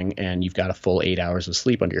the morning and you've got a full 8 hours of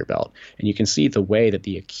sleep under your belt. And you can see the way that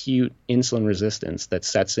the acute insulin resistance that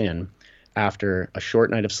sets in after a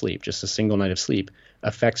short night of sleep, just a single night of sleep,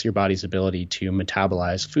 affects your body's ability to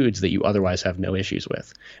metabolize foods that you otherwise have no issues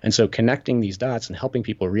with. And so connecting these dots and helping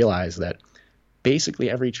people realize that basically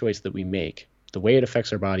every choice that we make, the way it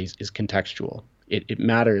affects our bodies is contextual. It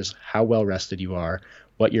matters how well rested you are,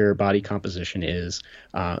 what your body composition is.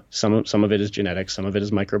 Some of it is genetics, some of it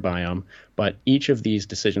is microbiome, but each of these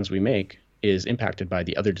decisions we make is impacted by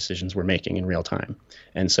the other decisions we're making in real time.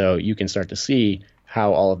 And so you can start to see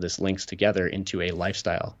how all of this links together into a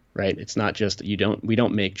lifestyle, right? It's not just we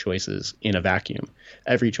don't make choices in a vacuum.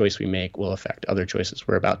 Every choice we make will affect other choices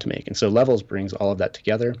we're about to make. And so Levels brings all of that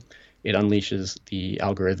together. It unleashes the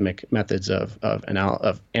algorithmic methods of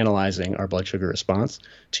analyzing our blood sugar response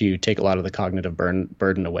to take a lot of the cognitive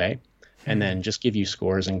burden away, and then just give you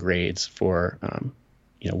scores and grades for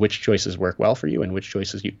which choices work well for you and which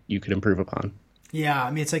choices you could improve upon. Yeah, I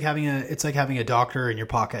mean, it's like having a doctor in your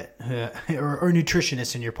pocket or a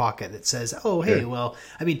nutritionist in your pocket that says, "Oh, hey, well,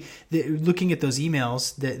 I mean, looking at those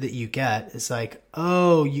emails that you get, it's like,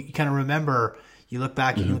 oh, you kind of remember." You look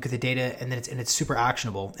back and you look at the data, and then it's super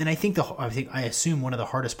actionable. And I assume one of the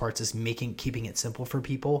hardest parts is keeping it simple for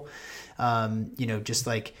people. Just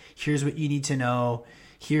like, here's what you need to know.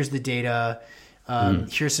 Here's the data.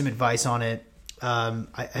 Here's some advice on it.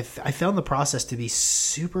 I found the process to be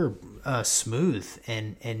super smooth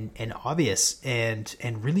and obvious and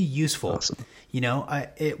really useful. Awesome. I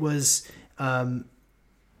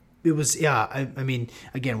mean,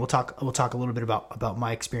 again, we'll talk a little bit about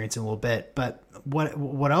my experience in a little bit, but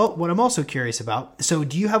what I'm also curious about. So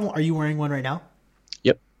are you wearing one right now?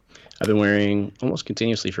 Yep. I've been wearing almost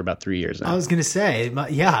continuously for about 3 years now. I was going to say,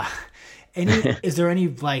 yeah. Is there any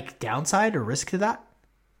like downside or risk to that?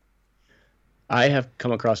 I have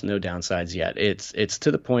come across no downsides yet. It's to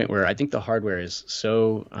the point where I think the hardware is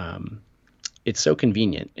so it's so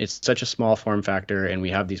convenient. It's such a small form factor, and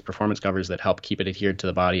we have these performance covers that help keep it adhered to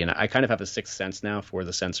the body. And I kind of have a sixth sense now for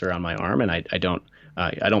the sensor on my arm, and I don't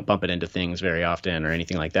bump it into things very often or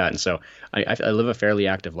anything like that. And so I live a fairly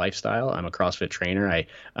active lifestyle. I'm a CrossFit trainer.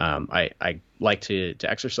 I like to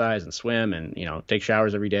exercise and swim and take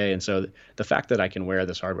showers every day. And so the fact that I can wear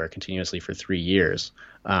this hardware continuously for 3 years,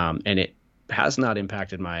 and it has not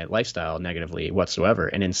impacted my lifestyle negatively whatsoever,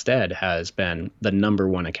 and instead has been the number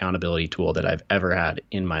one accountability tool that I've ever had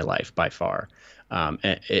in my life by far.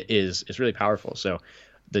 It is really powerful. So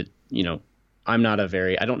I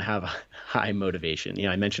don't have a high motivation.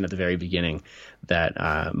 I mentioned at the very beginning that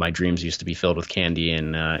my dreams used to be filled with candy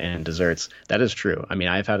and desserts. That is true. I mean,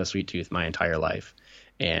 I've had a sweet tooth my entire life,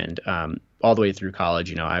 and all the way through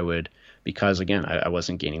college, I would, because again, I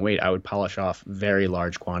wasn't gaining weight, I would polish off very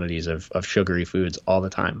large quantities of sugary foods all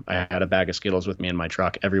the time. I had a bag of Skittles with me in my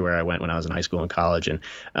truck everywhere I went when I was in high school and college. And,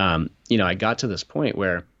 I got to this point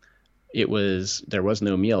where there was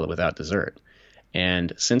no meal without dessert.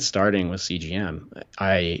 And since starting with CGM,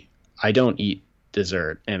 I don't eat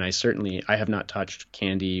dessert, and I have not touched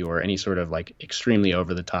candy or any sort of like extremely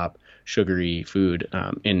over the top sugary food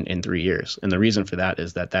in 3 years. And the reason for that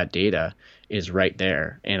is that data is right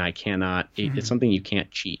there, and I cannot. It's something you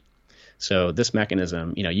can't cheat. So this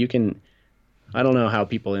mechanism, you can. I don't know how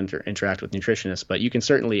people interact with nutritionists, but you can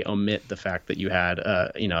certainly omit the fact that you had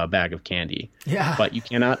a bag of candy. Yeah. But you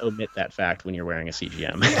cannot omit that fact when you're wearing a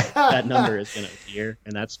CGM. That number is going to appear,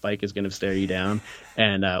 and that spike is going to stare you down.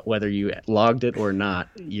 And whether you logged it or not,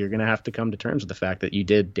 you're going to have to come to terms with the fact that you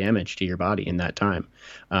did damage to your body in that time.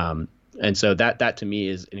 And so that to me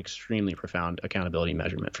is an extremely profound accountability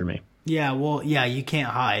measurement for me. Yeah, well, yeah, you can't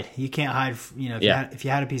hide. You can't hide. You know, Yeah. if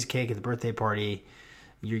you had a piece of cake at the birthday party,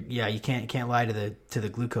 you can't lie to the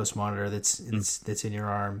glucose monitor that's in your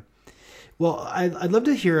arm. Well, I'd love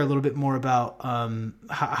to hear a little bit more about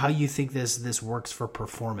how you think this works for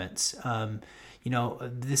performance. You know,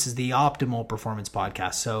 this is the Optimal Performance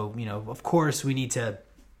Podcast, so you know, of course, we need to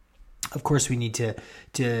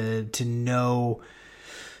know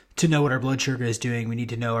what our blood sugar is doing. We need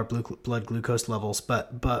to know our blood glucose levels,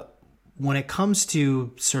 but when it comes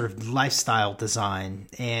to sort of lifestyle design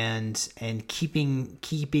and keeping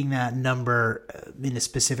that number in a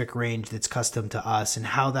specific range that's custom to us, and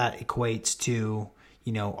how that equates to,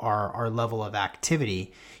 you know, our level of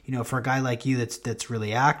activity, you know, for a guy like you that's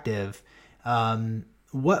really active,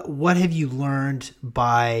 what have you learned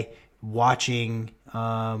by watching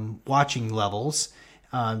levels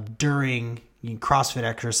during CrossFit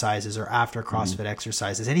exercises or after CrossFit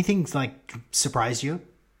exercises? Anything like surprised you?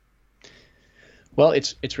 Well,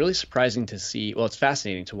 it's really surprising to see. Well, it's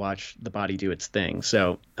fascinating to watch the body do its thing.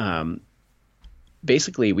 So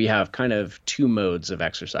basically, we have kind of two modes of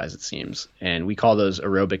exercise, it seems, and we call those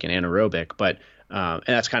aerobic and anaerobic. But and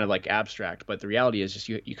that's kind of like abstract. But the reality is just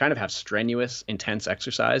you kind of have strenuous, intense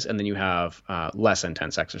exercise, and then you have less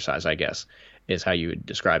intense exercise, I guess, is how you would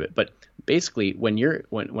describe it. But basically, when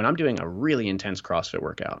I'm doing a really intense CrossFit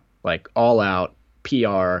workout, like all out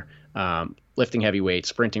PR, lifting heavy weights,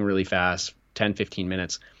 sprinting really fast, 10, 15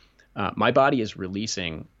 minutes, my body is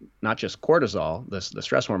releasing not just cortisol, the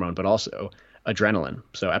stress hormone, but also adrenaline,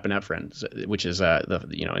 so epinephrine, which is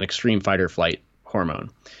an extreme fight or flight hormone,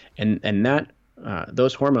 and that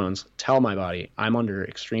those hormones tell my body I'm under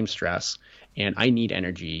extreme stress and I need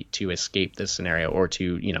energy to escape this scenario, or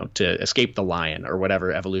to escape the lion or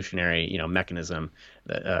whatever evolutionary mechanism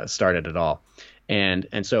that started it all, and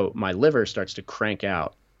so my liver starts to crank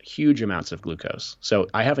out huge amounts of glucose. So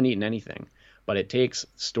I haven't eaten anything, but it takes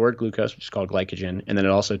stored glucose, which is called glycogen, and then it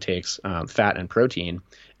also takes fat and protein,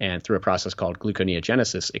 and through a process called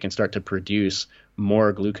gluconeogenesis, it can start to produce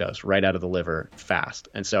more glucose right out of the liver fast.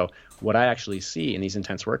 And so what I actually see in these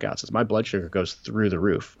intense workouts is my blood sugar goes through the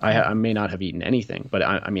roof. I may not have eaten anything, but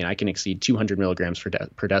I can exceed 200 milligrams per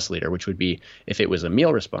deciliter, which would be, if it was a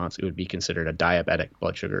meal response, it would be considered a diabetic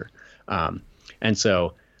blood sugar. And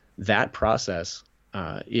so that process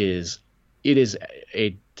is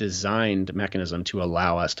a designed mechanism to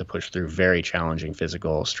allow us to push through very challenging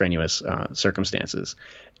physical, strenuous circumstances.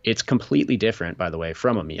 It's completely different, by the way,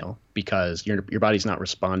 from a meal, because your body's not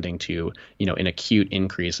responding to an acute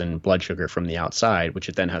increase in blood sugar from the outside, which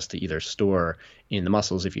it then has to either store in the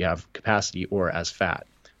muscles if you have capacity, or as fat.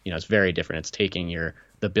 It's very different. It's taking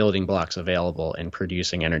the building blocks available and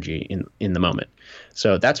producing energy in the moment.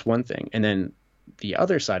 So that's one thing. And then the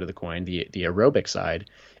other side of the coin, the aerobic side,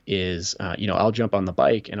 is I'll jump on the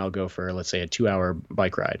bike and I'll go for, let's say, a 2-hour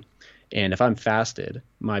bike ride. And if I'm fasted,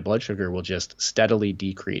 my blood sugar will just steadily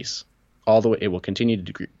decrease all the way. It will continue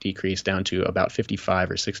to decrease down to about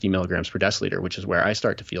 55 or 60 milligrams per deciliter, which is where I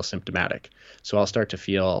start to feel symptomatic. So I'll start to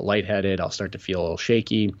feel lightheaded. I'll start to feel a little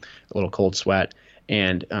shaky, a little cold sweat.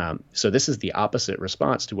 And so this is the opposite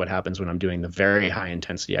response to what happens when I'm doing the very high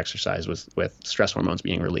intensity exercise with stress hormones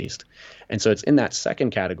being released. And so it's in that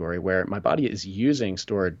second category where my body is using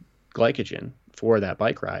stored glycogen for that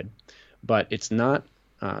bike ride, but it's not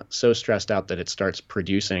so stressed out that it starts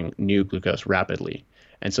producing new glucose rapidly.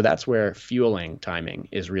 And so that's where fueling timing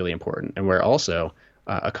is really important, and where also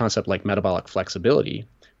a concept like metabolic flexibility,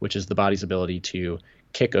 which is the body's ability to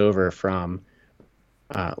kick over from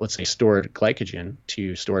let's say stored glycogen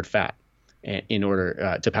to stored fat in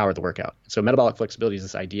order to power the workout. So metabolic flexibility is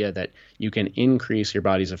this idea that you can increase your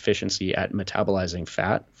body's efficiency at metabolizing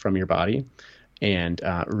fat from your body, and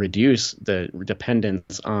reduce the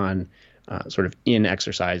dependence on sort of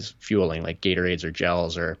in-exercise fueling like Gatorades or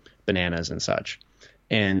gels or bananas and such.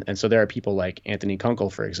 And so there are people like Anthony Kunkel,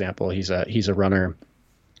 for example. He's a runner,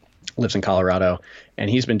 lives in Colorado, and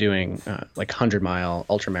he's been doing like 100-mile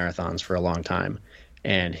ultra marathons for a long time.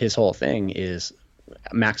 And his whole thing is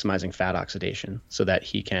maximizing fat oxidation so that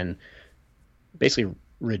he can basically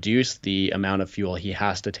reduce the amount of fuel he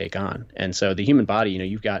has to take on. And so the human body,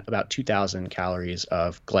 you've got about 2,000 calories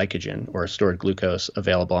of glycogen or stored glucose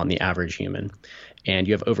available on the average human, and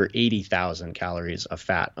you have over 80,000 calories of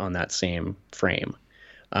fat on that same frame.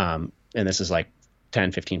 And this is like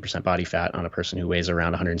 10-15% body fat on a person who weighs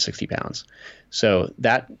around 160 pounds. So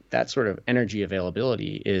that sort of energy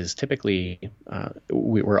availability is typically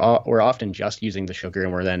we're often just using the sugar,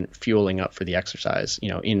 and we're then fueling up for the exercise,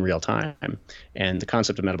 in real time. And the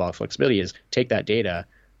concept of metabolic flexibility is take that data,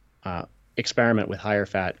 experiment with higher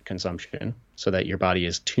fat consumption so that your body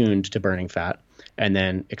is tuned to burning fat, and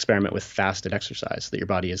then experiment with fasted exercise so that your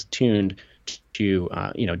body is tuned to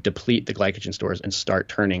deplete the glycogen stores and start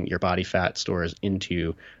turning your body fat stores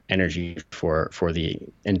into energy for the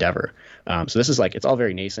endeavor. So this is like, it's all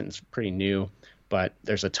very nascent, it's pretty new, but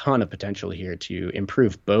there's a ton of potential here to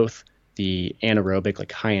improve both the anaerobic,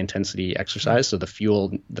 like high intensity exercise. So the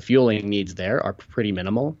fueling needs there are pretty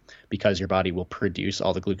minimal because your body will produce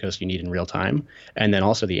all the glucose you need in real time. And then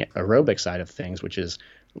also the aerobic side of things, which is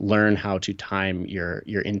learn how to time your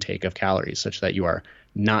intake of calories such that you are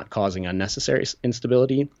not causing unnecessary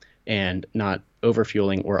instability and not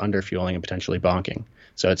overfueling or underfueling and potentially bonking.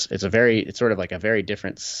 So it's sort of like a very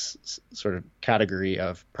different sort of category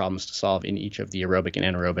of problems to solve in each of the aerobic and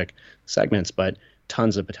anaerobic segments, but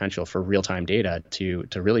tons of potential for real-time data to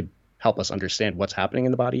really help us understand what's happening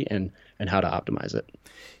in the body and how to optimize it.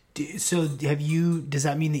 So does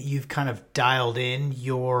that mean that you've kind of dialed in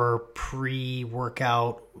your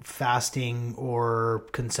pre-workout fasting or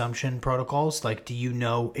consumption protocols? Like, do you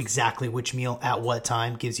know exactly which meal at what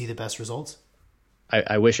time gives you the best results?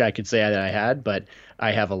 I wish I could say that I had, but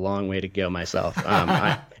I have a long way to go myself.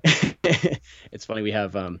 It's funny. We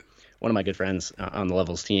have one of my good friends on the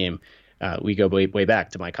Levels team. We go way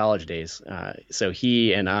back to my college days. So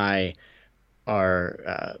he and I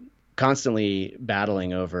are constantly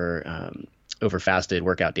battling over fasted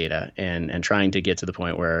workout data and trying to get to the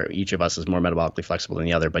point where each of us is more metabolically flexible than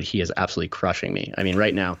the other, but he is absolutely crushing me. I mean,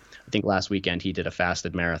 right now, I think last weekend he did a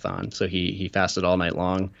fasted marathon. So he fasted all night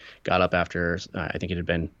long, got up after, I think it had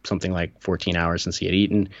been something like 14 hours since he had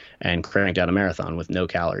eaten, and cranked out a marathon with no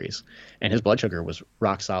calories. And his blood sugar was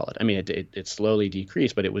rock solid. I mean, it slowly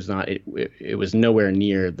decreased, but it was not, it was nowhere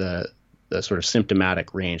near the sort of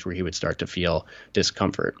symptomatic range where he would start to feel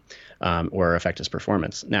discomfort or affect his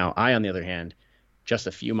performance. Now, I, on the other hand, just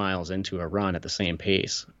a few miles into a run at the same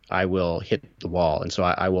pace, I will hit the wall. And so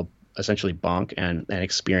I will essentially bonk and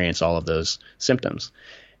experience all of those symptoms.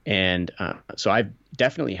 And so I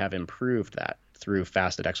definitely have improved that through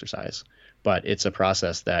fasted exercise. But it's a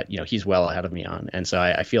process that, he's well ahead of me on. And so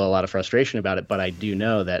I feel a lot of frustration about it, but I do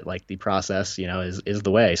know that like the process, is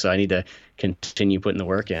the way. So I need to continue putting the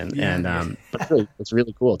work in. Yeah, and but it's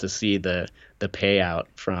really cool to see the payout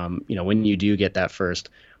from, when you do get that first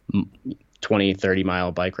 20, 30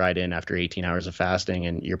 mile bike ride in after 18 hours of fasting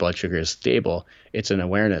and your blood sugar is stable. It's an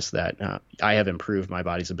awareness that I have improved my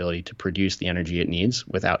body's ability to produce the energy it needs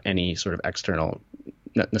without any sort of external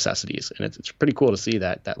necessities. And it's pretty cool to see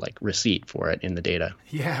that like receipt for it in the data.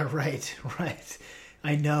 Yeah, right.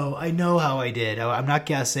 I know how I did. I'm not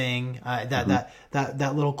guessing. That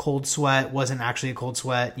little cold sweat wasn't actually a cold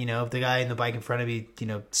sweat. If the guy in the bike in front of me,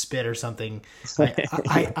 spit or something,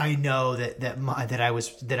 I know that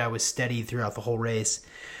I was steady throughout the whole race.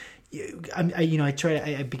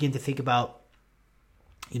 I begin to think about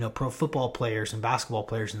pro football players and basketball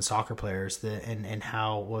players and soccer players and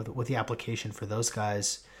how what the application for those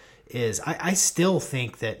guys is. I still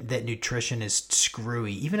think that nutrition is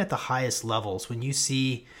screwy, even at the highest levels. When you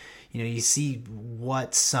see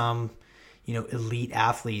what some, elite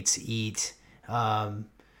athletes eat,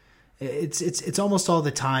 it's almost all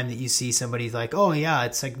the time that you see somebody like, oh yeah,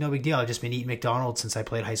 it's like no big deal. I've just been eating McDonald's since I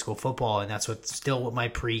played high school football. And that's what my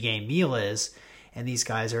pregame meal is. And these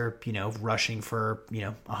guys are, rushing for,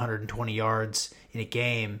 120 yards in a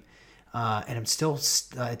game. And I'm still,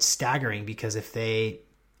 it's staggering because if they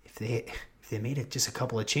made it just a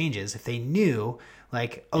couple of changes, if they knew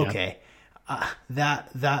like, okay,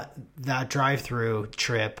 that drive-through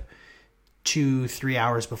trip 2-3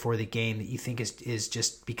 hours before the game that you think is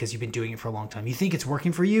just because you've been doing it for a long time, you think it's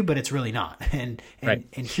working for you, but it's really not. And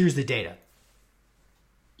here's the data.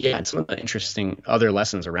 Yeah, and some of the interesting other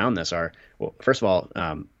lessons around this are, well, first of all,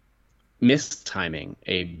 mistiming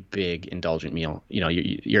a big indulgent meal.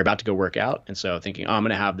 You're about to go work out, and so thinking, oh, I'm going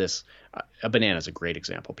to have this. A banana is a great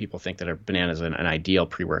example. People think that a banana is an ideal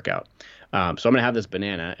pre-workout. So I'm going to have this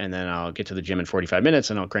banana, and then I'll get to the gym in 45 minutes,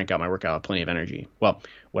 and I'll crank out my workout with plenty of energy. Well,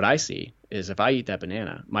 what I see is if I eat that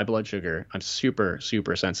banana, my blood sugar, I'm super,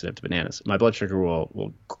 super sensitive to bananas. My blood sugar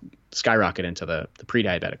will skyrocket into the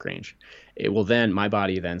pre-diabetic range. It will then, my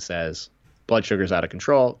body then says, blood sugar's out of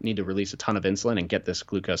control, need to release a ton of insulin and get this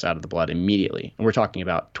glucose out of the blood immediately. And we're talking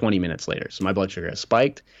about 20 minutes later. So my blood sugar has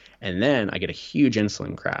spiked, and then I get a huge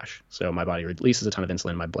insulin crash. So my body releases a ton of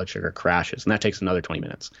insulin, my blood sugar crashes, and that takes another 20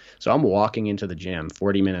 minutes. So I'm walking into the gym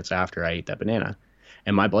 40 minutes after I ate that banana,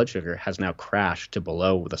 and my blood sugar has now crashed to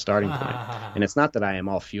below the starting point. And it's not that I am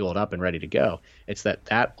all fueled up and ready to go. It's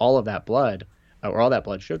that all of that blood, or all that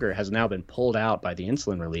blood sugar, has now been pulled out by the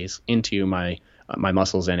insulin release into my my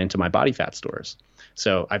muscles and into my body fat stores.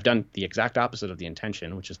 So I've done the exact opposite of the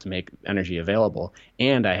intention, which is to make energy available.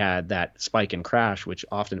 And I had that spike and crash, which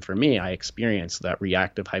often for me, I experienced that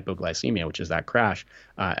reactive hypoglycemia, which is that crash,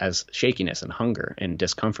 as shakiness and hunger and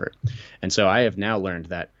discomfort. And so I have now learned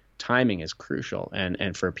that timing is crucial.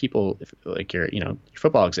 And for people like your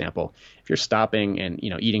football example, if you're stopping and,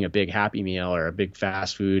 eating a big Happy Meal or a big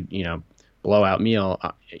fast food, blowout meal,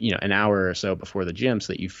 an hour or so before the gym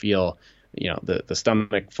so that you feel, the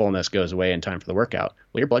stomach fullness goes away in time for the workout.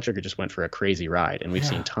 Well, your blood sugar just went for a crazy ride. And we've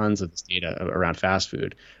seen tons of this data around fast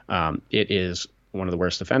food. It is one of the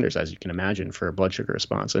worst offenders, as you can imagine, for a blood sugar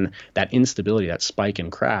response. And that instability, that spike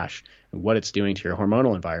and crash, what it's doing to your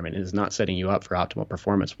hormonal environment is not setting you up for optimal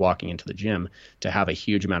performance walking into the gym to have a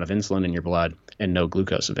huge amount of insulin in your blood and no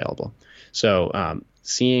glucose available. So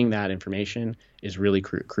seeing that information is really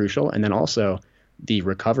crucial. And then also the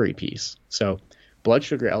recovery piece. So blood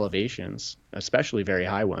sugar elevations, especially very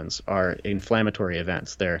high ones, are inflammatory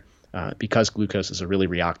events. They're because glucose is a really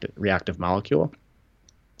reactive molecule.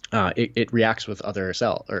 It reacts with other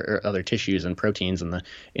cell or other tissues and proteins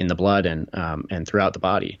in the blood and throughout the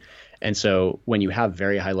body. And so when you have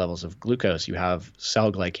very high levels of glucose, you have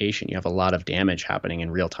cell glycation, you have a lot of damage happening in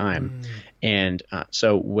real time. And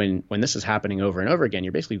so when this is happening over and over again,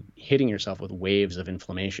 you're basically hitting yourself with waves of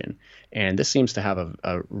inflammation. And this seems to have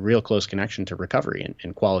a real close connection to recovery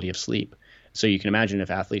and quality of sleep. So you can imagine if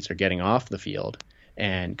athletes are getting off the field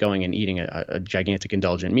and going and eating a gigantic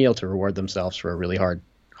indulgent meal to reward themselves for a really hard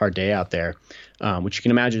day out there, which you can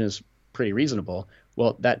imagine is pretty reasonable.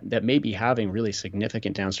 Well, that may be having really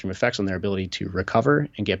significant downstream effects on their ability to recover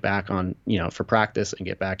and get back on, for practice and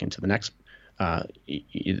get back into the next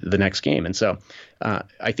game. And so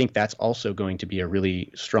I think that's also going to be a really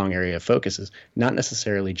strong area of focus, is not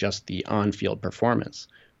necessarily just the on-field performance,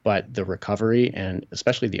 but the recovery and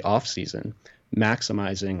especially the off season,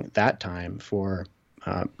 maximizing that time for,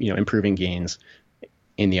 improving gains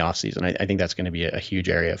in the off season. I think that's going to be a huge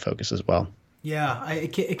area of focus as well. Yeah,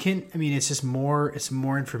 it's just more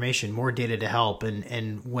information, more data to help.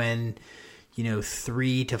 And when,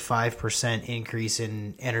 3 to 5% increase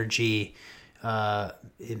in energy,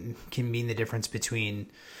 it can mean the difference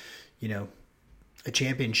between, a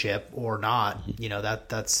championship or not,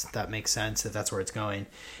 that makes sense if that's where it's going.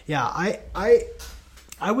 Yeah.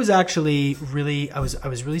 I was actually really, I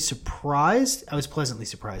was really surprised. I was pleasantly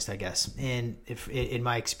surprised, I guess. And in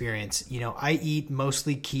my experience, I eat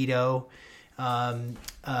mostly keto.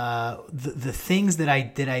 The things that I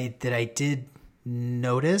did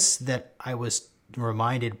notice that I was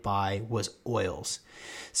reminded by was oils.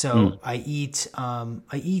 So I eat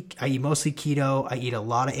mostly keto. I eat a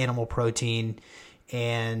lot of animal protein,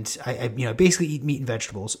 and I basically eat meat and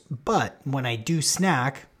vegetables. But when I do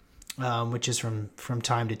snack, which is from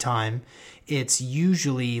time to time, it's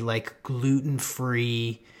usually like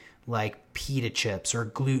gluten-free, like pita chips or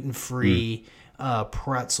gluten-free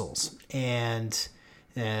pretzels and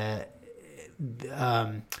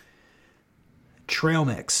trail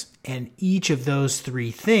mix. And each of those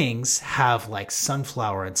three things have like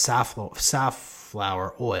sunflower and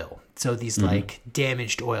safflower oil. So these like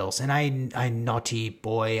damaged oils. And I'm naughty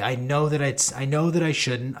boy. I know that I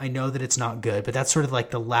shouldn't. I know that it's not good, but that's sort of like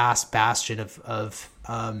the last bastion of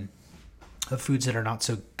foods that are not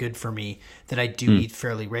so good for me that I do eat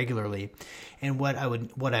fairly regularly. And what I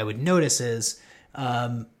would notice is,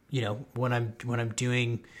 when I'm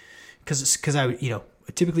doing, cause I,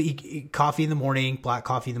 typically eat coffee in the morning, black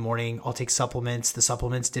coffee in the morning. I'll take supplements. The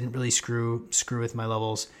supplements didn't really screw with my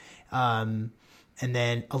levels. And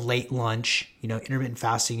then a late lunch, intermittent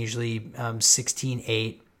fasting, usually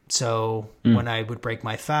 16-8. So when I would break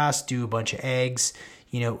my fast, do a bunch of eggs,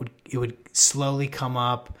 it would slowly come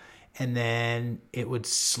up, and then it would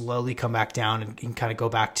slowly come back down and kind of go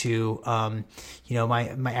back to,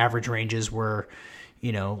 my average ranges were,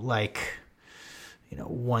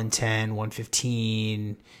 110,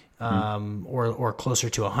 115, or closer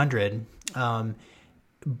to 100.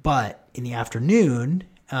 But in the afternoon,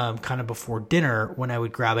 kind of before dinner, when I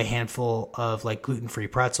would grab a handful of like gluten-free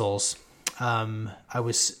pretzels, I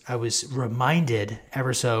was reminded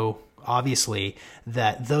ever so obviously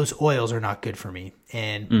that those oils are not good for me,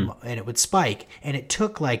 and it would spike, and it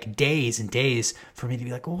took like days and days for me to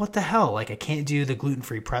be like, well, what the hell? Like, I can't do the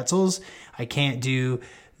gluten-free pretzels. I can't do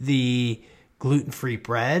the gluten-free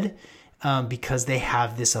bread, because they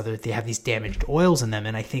have these damaged oils in them.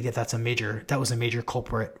 And I think that was a major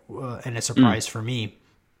culprit, and a surprise for me.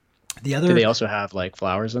 Do they also have like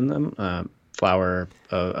flours in them? Flour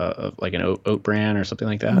of like an oat bran or something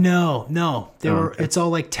like that? No. It's all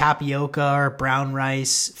like tapioca or brown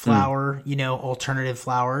rice flour, alternative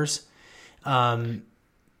flours.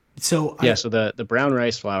 So Yeah, so the brown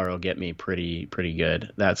rice flour will get me pretty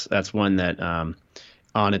good. That's one that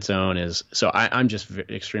on its own is so I'm just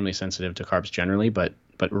extremely sensitive to carbs generally, but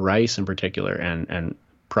rice in particular and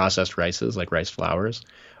processed rices like rice flours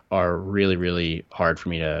are really hard for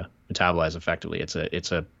me to metabolize effectively.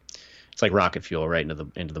 It's like rocket fuel right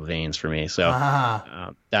into the veins for me. So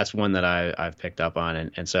that's one that I've picked up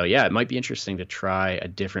on, and so yeah, it might be interesting to try a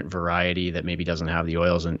different variety that maybe doesn't have the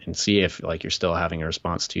oils and see if like you're still having a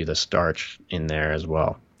response to the starch in there as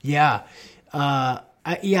well. yeah,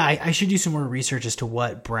 I should do some more research as to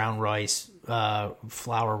what brown rice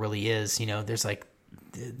flour really is. There's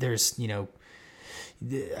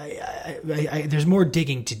there's more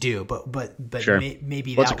digging to do, but Sure.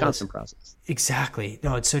 maybe Well, it's that a was constant process. exactly.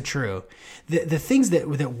 No, it's so true. The things that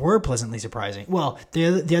were pleasantly surprising. Well,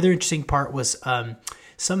 the other interesting part was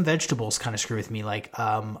some vegetables kind of screw with me, like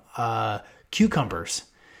cucumbers.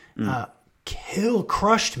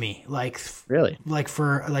 Crushed me Really? like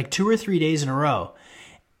for like 2 or 3 days in a row,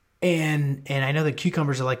 and I know that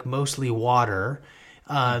cucumbers are like mostly water.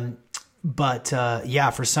 But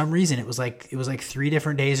yeah, for some reason it was like 3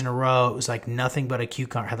 different days in a row. It was like nothing but a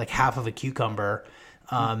cucumber. Had like half of a cucumber,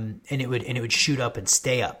 and it would shoot up and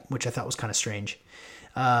stay up, which I thought was kind of strange.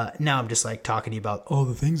 Now I'm just like talking to you about all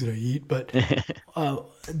the things that I eat, but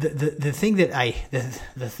the thing that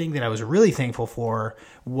the thing that I was really thankful for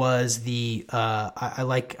was I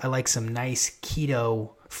like some nice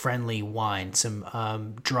keto friendly wine,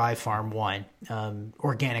 some dry farm wine,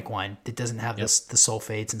 organic wine that doesn't have the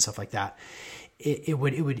sulfates and stuff like that. It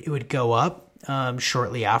would go up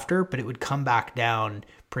shortly after, but it would come back down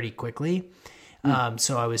pretty quickly.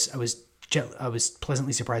 So I was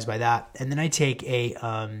pleasantly surprised by that. And then I take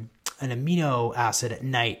an amino acid at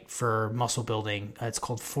night for muscle building. It's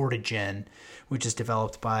called Fortigen, which is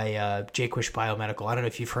developed by Jaquish Biomedical. I don't know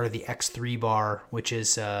if you've heard of the X3 bar, which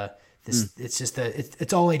is it's just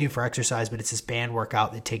it's all I do for exercise, but it's this band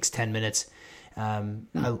workout that takes 10 minutes.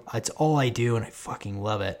 It's all I do, and I fucking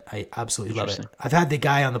love it. I absolutely love it. I've had the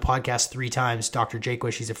guy on the podcast 3 times, Dr.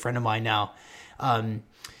 Jaquish. He's a friend of mine now. But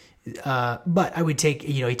I would take,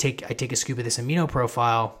 I take a scoop of this amino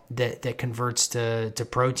profile that converts to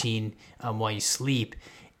protein while you sleep,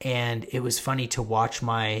 and it was funny to watch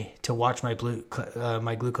my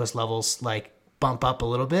my glucose levels like bump up a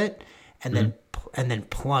little bit, and then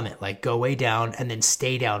plummet, like go way down and then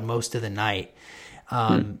stay down most of the night.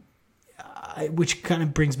 Which kind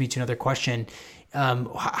of brings me to another question.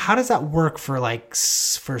 How does that work for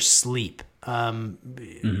for sleep?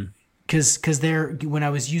 Because when I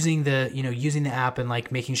was using the app and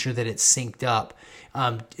like making sure that it's synced up,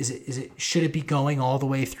 should it be going all the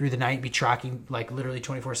way through the night and be tracking like literally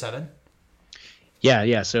 24/7?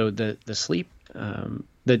 Yeah. So the sleep,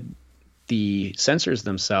 the sensors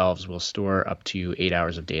themselves will store up to 8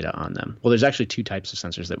 hours of data on them. Well, there's actually 2 types of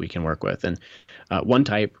sensors that we can work with. And one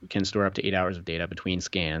type can store up to 8 hours of data between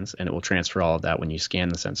scans, and it will transfer all of that when you scan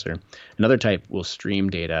the sensor. Another type will stream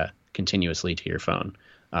data continuously to your phone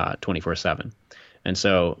 24/7. And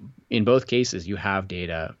so in both cases, you have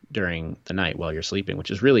data during the night while you're sleeping,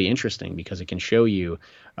 which is really interesting because it can show you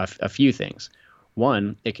a few things.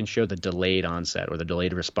 One, it can show the delayed onset or the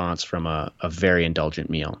delayed response from a very indulgent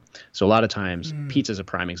meal. So a lot of times, pizza is a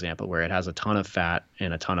prime example where it has a ton of fat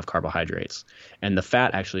and a ton of carbohydrates. And the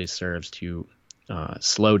fat actually serves to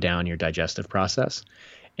slow down your digestive process.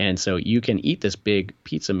 And so you can eat this big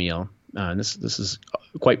pizza meal. And this is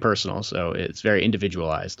quite personal, so it's very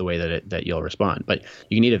individualized the way that you'll respond. But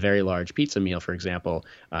you can eat a very large pizza meal, for example,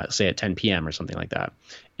 say at 10 p.m. or something like that.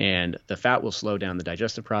 And the fat will slow down the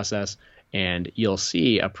digestive process, and you'll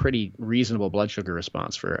see a pretty reasonable blood sugar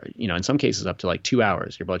response for, in some cases up to like 2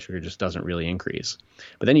 hours. Your blood sugar just doesn't really increase.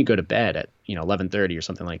 But then you go to bed at 11:30 or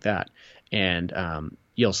something like that, and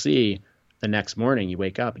you'll see the next morning you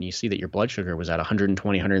wake up and you see that your blood sugar was at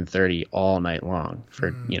 120, 130 all night long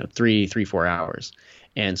for 4 hours.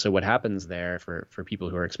 And so what happens there for people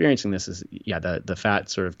who are experiencing this is, the fat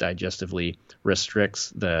sort of digestively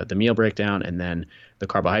restricts the meal breakdown, and then the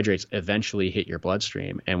carbohydrates eventually hit your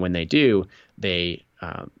bloodstream. And when they do, they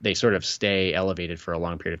sort of stay elevated for a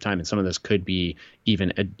long period of time. And some of this could be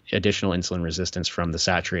even additional insulin resistance from the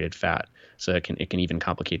saturated fat. So it can even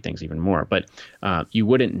complicate things even more. But you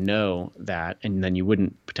wouldn't know that, and then you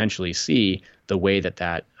wouldn't potentially see the way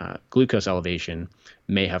that glucose elevation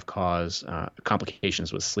may have caused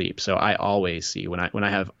complications with sleep. So I always see when I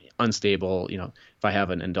have unstable, if I have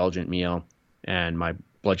an indulgent meal and my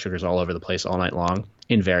blood sugar's all over the place all night long,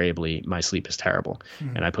 invariably my sleep is terrible.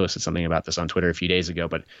 And I posted something about this on Twitter a few days ago,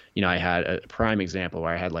 but I had a prime example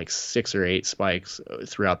where I had like 6 or 8 spikes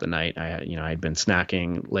throughout the night. I had, I'd been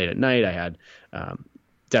snacking late at night. I had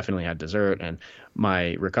definitely had dessert, and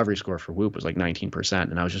my recovery score for Whoop was like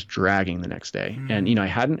 19%, and I was just dragging the next day. And I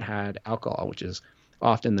hadn't had alcohol, which is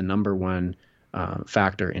often the number one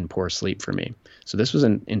factor in poor sleep for me. So this was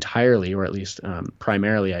entirely, or at least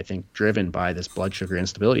primarily, I think, driven by this blood sugar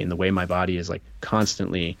instability and the way my body is like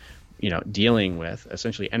constantly, dealing with,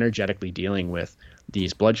 essentially energetically dealing with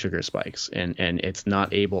these blood sugar spikes, and it's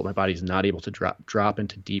not able, my body's not able to drop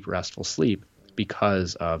into deep restful sleep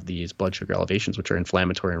because of these blood sugar elevations, which are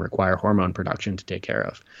inflammatory and require hormone production to take care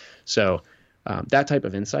of. So that type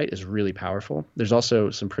of insight is really powerful. There's also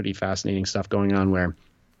some pretty fascinating stuff going on where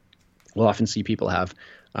we'll often see people have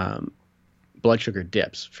blood sugar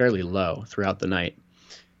dips fairly low throughout the night.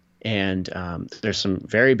 And there's some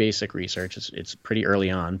very basic research. It's pretty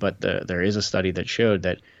early on, but there is a study that showed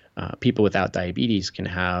that people without diabetes can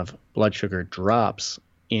have blood sugar drops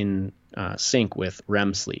in sync with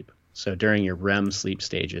REM sleep. So during your REM sleep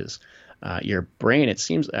stages, your brain,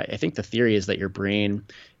 I think the theory is that your brain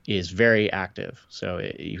is very active. So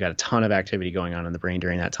you've got a ton of activity going on in the brain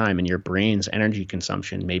during that time, and your brain's energy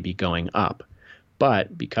consumption may be going up.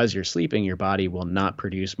 But because you're sleeping, your body will not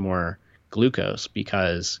produce more glucose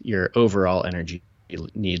because your overall energy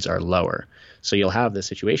needs are lower. So you'll have this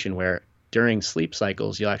situation where during sleep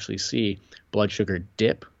cycles, you'll actually see blood sugar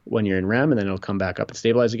dip when you're in REM, and then it'll come back up and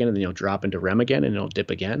stabilize again, and then you'll drop into REM again, and it'll dip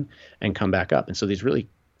again and come back up. And so these really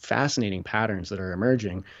fascinating patterns that are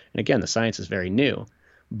emerging. And again, the science is very new,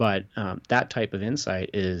 but that type of insight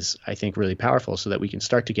is, I think, really powerful, so that we can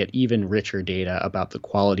start to get even richer data about the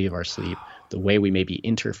quality of our sleep, the way we may be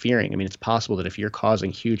interfering. I mean, it's possible that if you're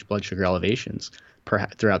causing huge blood sugar elevations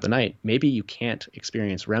throughout the night, maybe you can't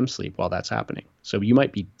experience REM sleep while that's happening. So you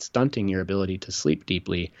might be stunting your ability to sleep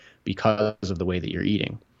deeply because of the way that you're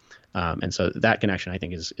eating. And so that connection, I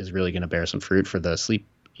think, is really going to bear some fruit for the sleep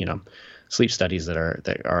studies that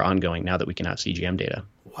are ongoing now that we can have CGM data.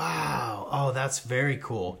 Wow. Oh, that's very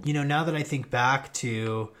cool. Now that I think back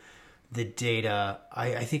to the data,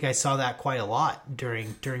 I think I saw that quite a lot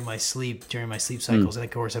during my sleep cycles. And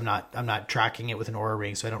of course, I'm not tracking it with an Oura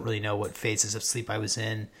ring, so I don't really know what phases of sleep I was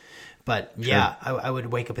in. But sure. Yeah, I would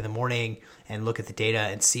wake up in the morning and look at the data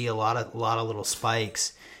and see a lot of little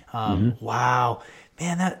spikes. Wow.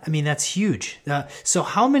 Man, that's huge. So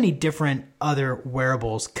how many different other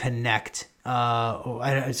wearables connect?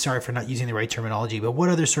 Sorry for not using the right terminology, but what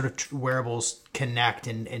other sort of wearables connect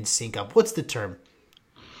and sync up? What's the term?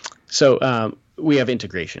 So we have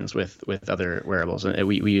integrations with other wearables, and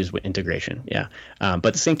we use integration, yeah.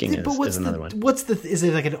 But syncing is another one. Is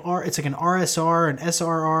it like it's like an RSR, an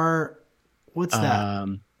SRR? What's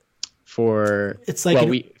that? For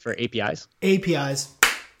APIs. APIs.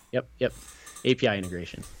 Yep. API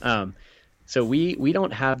integration. So we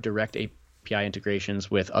don't have direct API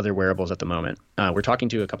integrations with other wearables at the moment. We're talking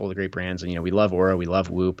to a couple of the great brands, and we love Oura, we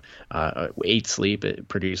love Whoop. 8 Sleep, it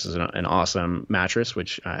produces an awesome mattress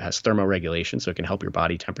which has thermoregulation, so it can help your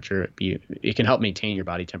body temperature. It can help maintain your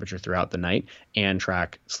body temperature throughout the night and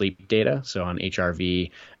track sleep data, so on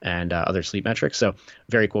HRV and other sleep metrics. So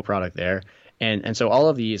very cool product there. And so all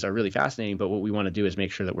of these are really fascinating, but what we want to do is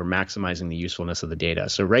make sure that we're maximizing the usefulness of the data.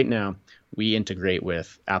 So right now, we integrate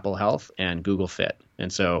with Apple Health and Google Fit.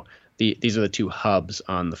 And so these are the 2 hubs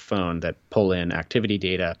on the phone that pull in activity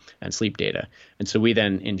data and sleep data. And so we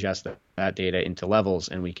then ingest that data into Levels,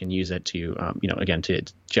 and we can use it to, again, to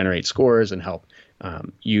generate scores and help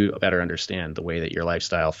you better understand the way that your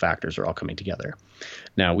lifestyle factors are all coming together.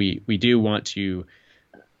 Now, we do want to,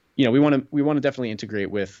 we want to definitely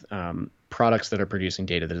integrate with products that are producing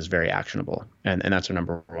data that is very actionable. And that's our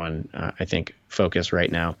number one, I think, focus right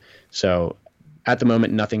now. So at the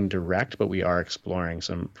moment, nothing direct, but we are exploring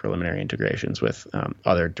some preliminary integrations with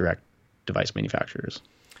other direct device manufacturers.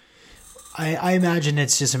 I imagine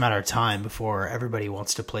it's just a matter of time before everybody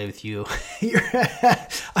wants to play with you.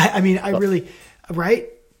 Really, right?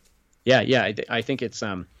 Yeah. I think it's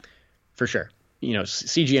for sure.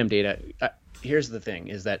 CGM data. Here's the thing: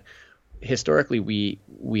 is that historically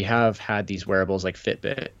we have had these wearables like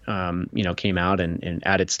Fitbit, came out and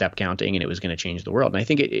added step counting, and it was going to change the world. And I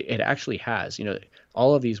think it actually has.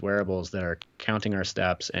 All of these wearables that are counting our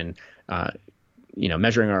steps and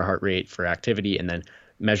measuring our heart rate for activity, and then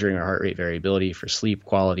measuring our heart rate variability for sleep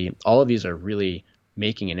quality. All of these are really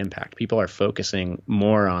making an impact. People are focusing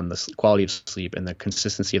more on the quality of sleep and the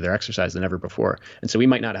consistency of their exercise than ever before. And so we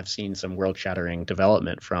might not have seen some world-shattering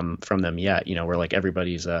development from them yet, where like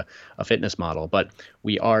everybody's a fitness model, but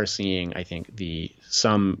we are seeing, I think,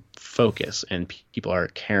 some focus, and people are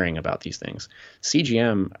caring about these things.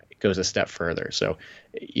 CGM goes a step further. So,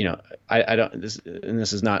 I don't,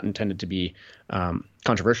 this is not intended to be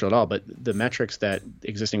controversial at all, but the metrics that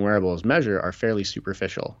existing wearables measure are fairly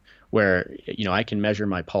superficial, where, I can measure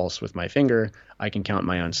my pulse with my finger, I can count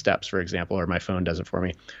my own steps, for example, or my phone does it for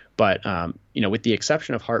me. But, with the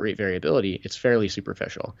exception of heart rate variability, it's fairly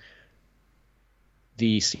superficial.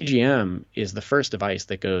 The CGM is the first device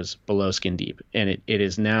that goes below skin deep, and it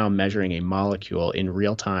is now measuring a molecule in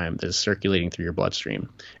real time that is circulating through your bloodstream.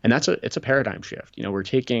 And it's a paradigm shift.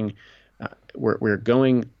 We're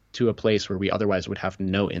going to a place where we otherwise would have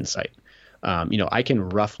no insight. I can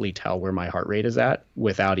roughly tell where my heart rate is at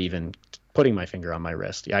without even putting my finger on my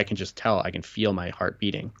wrist. Yeah, I can just tell, I can feel my heart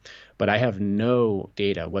beating, but I have no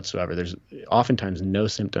data whatsoever. There's oftentimes no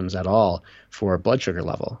symptoms at all for blood sugar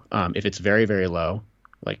level. If it's very, very low,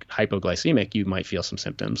 like hypoglycemic, you might feel some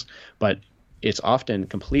symptoms, but it's often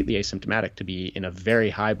completely asymptomatic to be in a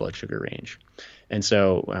very high blood sugar range. And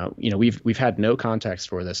so, we've had no context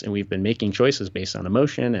for this, and we've been making choices based on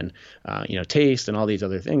emotion and, taste and all these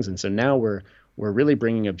other things. And so now we're really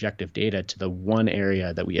bringing objective data to the one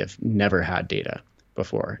area that we have never had data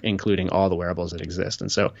before, including all the wearables that exist.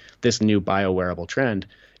 And so this new bio-wearable trend,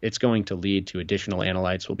 it's going to lead to additional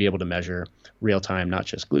analytes. We'll be able to measure real time, not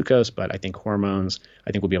just glucose, but I think hormones.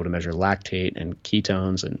 I think we'll be able to measure lactate and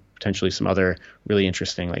ketones and potentially some other really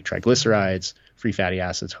interesting like triglycerides, free fatty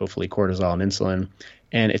acids, hopefully cortisol and insulin.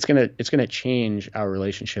 And it's gonna change our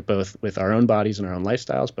relationship both with our own bodies and our own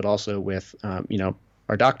lifestyles, but also with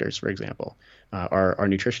our doctors, for example, our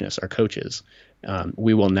nutritionists, our coaches.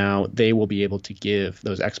 They will be able to give,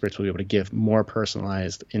 those experts will be able to give more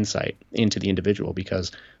personalized insight into the individual,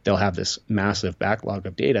 because they'll have this massive backlog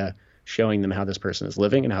of data showing them how this person is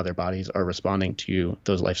living and how their bodies are responding to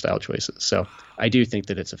those lifestyle choices. So I do think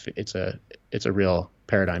that it's a real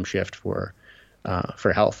paradigm shift for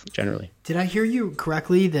health generally. Did I hear you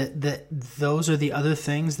correctly that those are the other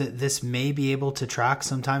things that this may be able to track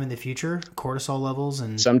sometime in the future? Cortisol levels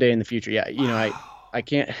and someday in the future. Yeah. I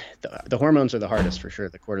can't, the hormones are the hardest for sure,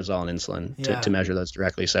 the cortisol and insulin to measure those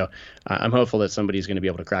directly. So I'm hopeful that somebody's going to be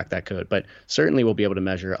able to crack that code, but certainly we'll be able to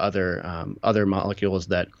measure other molecules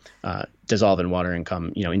that dissolve in water and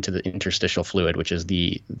come, into the interstitial fluid, which is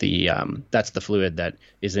that's the fluid that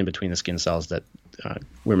is in between the skin cells that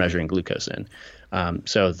we're measuring glucose in.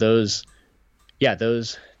 So those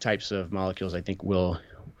types of molecules, I think will,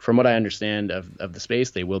 from what I understand of the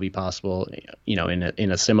space, they will be possible,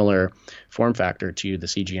 in a similar form factor to the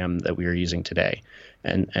CGM that we are using today.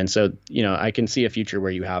 And so, I can see a future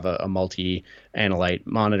where you have a multi-analyte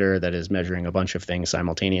monitor that is measuring a bunch of things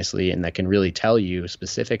simultaneously, and that can really tell you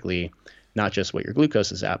specifically not just what your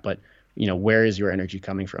glucose is at, but where is your energy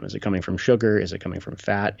coming from? Is it coming from sugar? Is it coming from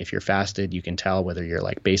fat? If you're fasted, you can tell whether you're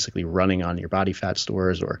like basically running on your body fat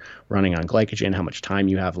stores or running on glycogen, how much time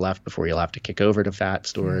you have left before you'll have to kick over to fat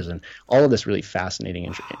stores, and all of this really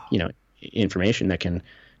fascinating, information that can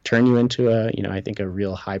turn you into I think a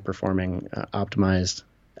real high performing, optimized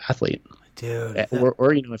athlete. Dude.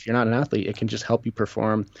 Or if you're not an athlete, it can just help you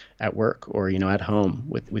perform at work or, at home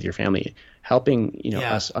with your family, helping,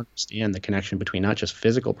 us understand the connection between not just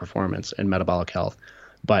physical performance and metabolic health,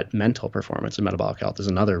 but mental performance and metabolic health is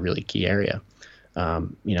another really key area.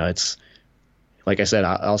 It's like I said,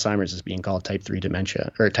 Alzheimer's is being called type 3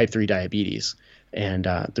 dementia or type 3 diabetes. And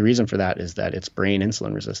the reason for that is that it's brain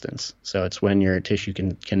insulin resistance. So it's when your tissue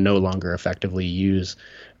can no longer effectively use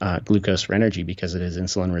glucose for energy because it is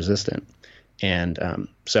insulin resistant. And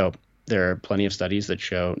so there are plenty of studies that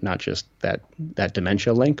show not just that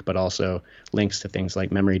dementia link, but also links to things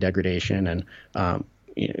like memory degradation and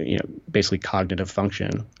basically cognitive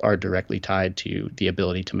function are directly tied to the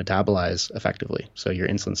ability to metabolize effectively. So your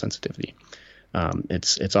insulin sensitivity.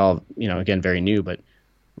 It's all again very new, but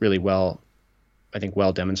really well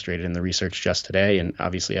demonstrated in the research just today. And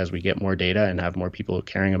obviously, as we get more data and have more people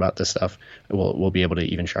caring about this stuff, we'll be able to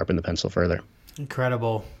even sharpen the pencil further.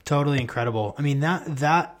 Incredible. Totally incredible. I mean,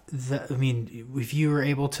 if you were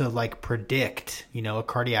able to like predict, a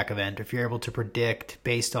cardiac event, if you're able to predict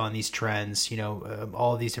based on these trends,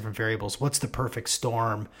 all of these different variables, what's the perfect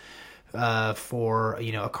storm for,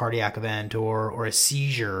 a cardiac event or a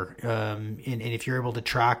seizure. And if you're able to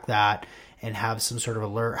track that and have some sort of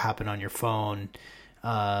alert happen on your phone,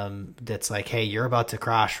 that's like, hey, you're about to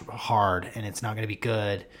crash hard and it's not going to be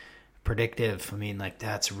good. Predictive. I mean, like,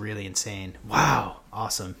 that's really insane. Wow.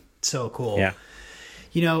 Awesome. So cool. Yeah.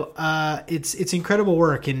 It's incredible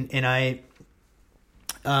work, and I'm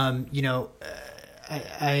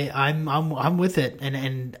with it,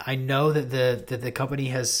 and I know that the company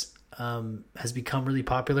has become really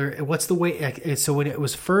popular. What's the wait? So when it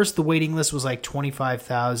was first, the waiting list was like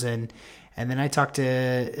 25,000, and then I talked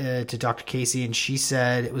to Dr. Casey, and she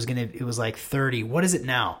said it was like 30. What is it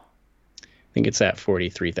now? I think it's at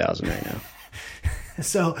 43,000 right now.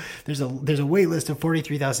 So there's a wait list of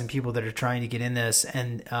 43,000 people that are trying to get in this,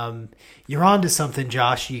 and you're on to something,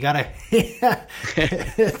 Josh. You gotta,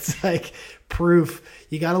 it's like proof.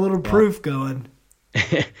 You got a little proof going.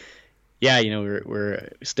 Yeah,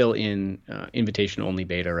 we're still in invitation only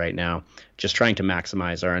beta right now, just trying to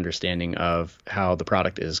maximize our understanding of how the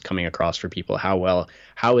product is coming across for people.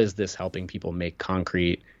 How is this helping people make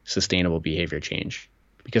concrete, sustainable behavior change?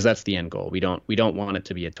 Because that's the end goal. We don't want it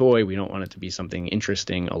to be a toy. We don't want it to be something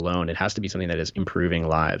interesting alone. It has to be something that is improving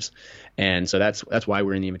lives. And so that's why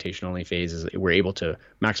we're in the invitation only phase, is we're able to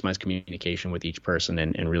maximize communication with each person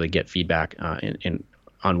and really get feedback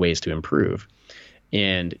on ways to improve.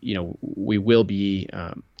 And we will be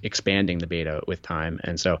expanding the beta with time,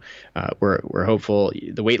 and so we're hopeful.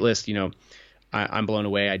 The wait list, I'm blown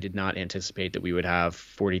away. I did not anticipate that we would have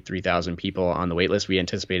 43,000 people on the wait list. We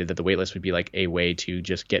anticipated that the wait list would be like a way to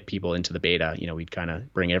just get people into the beta. We'd kind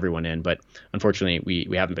of bring everyone in, but unfortunately,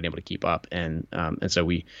 we haven't been able to keep up, and so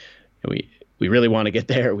we really want to get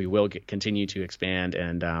there. We will continue to expand,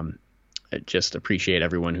 and just appreciate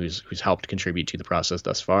everyone who's helped contribute to the process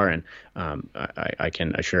thus far. And I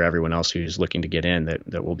can assure everyone else who's looking to get in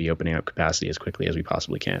that we'll be opening up capacity as quickly as we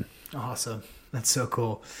possibly can. Awesome. That's so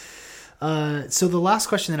cool. So the last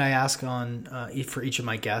question that I ask on for each of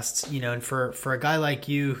my guests, and for a guy like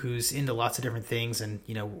you who's into lots of different things and,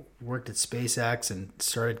 worked at SpaceX and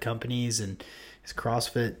started companies and is a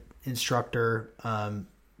CrossFit instructor,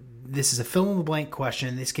 this is a fill in the blank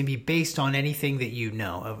question. This can be based on anything that you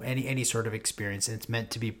know of any sort of experience, and it's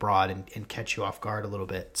meant to be broad and catch you off guard a little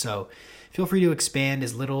bit. So feel free to expand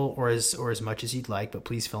as little or as much as you'd like, but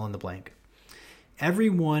please fill in the blank.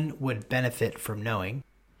 Everyone would benefit from knowing.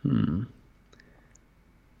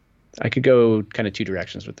 I could go kind of two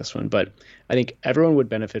directions with this one, but I think everyone would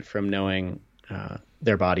benefit from knowing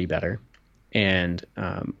their body better. And,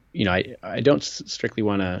 I don't strictly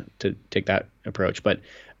want to take that approach, but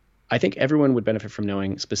I think everyone would benefit from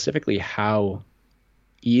knowing specifically how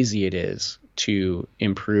easy it is to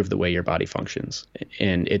improve the way your body functions.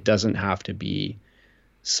 And it doesn't have to be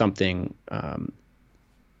something,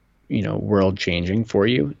 world changing for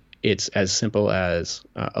you. It's as simple as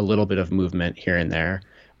a little bit of movement here and there,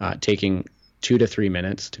 taking 2 to 3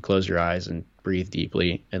 minutes to close your eyes and breathe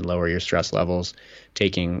deeply and lower your stress levels,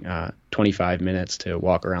 taking 25 minutes to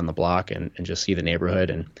walk around the block and just see the neighborhood,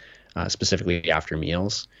 and specifically after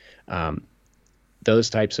meals.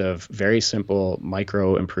 Those types of very simple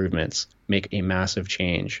micro improvements make a massive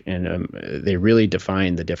change, and they really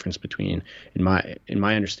define the difference between, in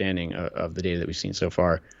my understanding of the data that we've seen so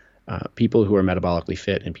far, people who are metabolically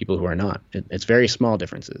fit and people who are not. It's very small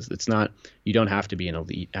differences. It's not, you don't have to be an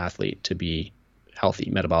elite athlete to be healthy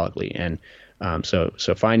metabolically. And so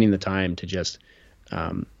finding the time to just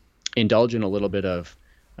indulge in a little bit of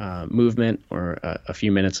movement, or a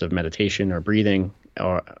few minutes of meditation or breathing,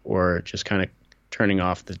 or just kind of turning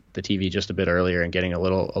off the TV just a bit earlier and getting a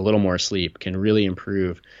little more sleep can really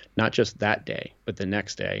improve not just that day, but the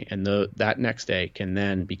next day. And that next day can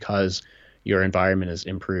then, because your environment is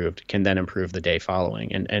improved, can then improve the day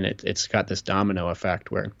following. And it's got this domino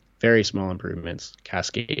effect where very small improvements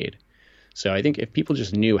cascade. So I think if people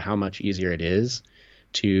just knew how much easier it is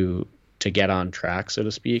to get on track, so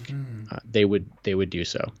to speak, they would do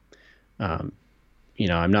so. I'm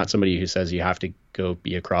not somebody who says you have to go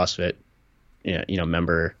be a CrossFit,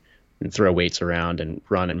 member and throw weights around and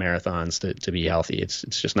run at marathons to be healthy. It's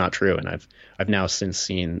just not true. And I've now since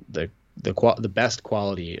seen the best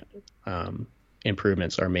quality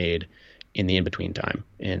improvements are made in the in-between time,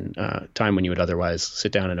 in time when you would otherwise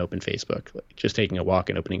sit down and open Facebook. Just taking a walk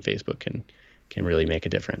and opening Facebook can really make a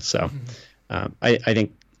difference. So I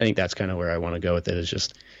think that's kind of where I want to go with it, is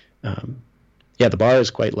just the bar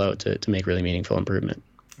is quite low to make really meaningful improvement.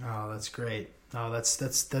 Oh, that's great. Oh, that's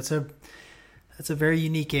a very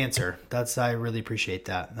unique answer. I really appreciate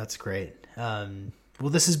that. That's great. Well,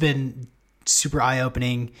 this has been super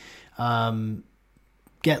eye-opening.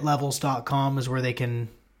 GetLevels.com is where they can,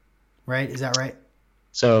 right? Is that right?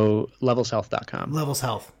 So levelshealth.com.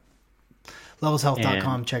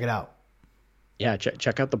 Levelshealth.com. Check it out. Yeah,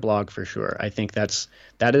 check out the blog for sure. I think I'm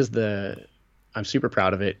super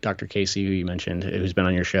proud of it. Dr. Casey, who you mentioned, who's been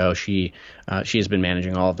on your show, she has been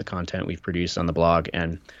managing all of the content we've produced on the blog,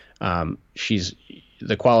 and she's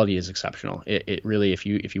the quality is exceptional. It really, if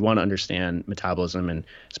you want to understand metabolism and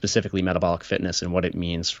specifically metabolic fitness and what it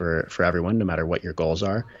means for everyone, no matter what your goals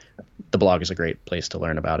are, the blog is a great place to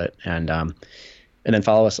learn about it. And then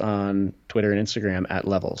follow us on Twitter and Instagram at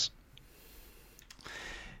Levels.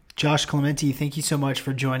 Josh Clementi, thank you so much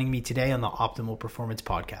for joining me today on the Optimal Performance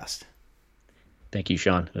Podcast. Thank you,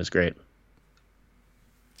 Sean. It was great.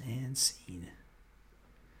 And scene.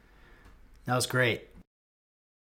 That was great.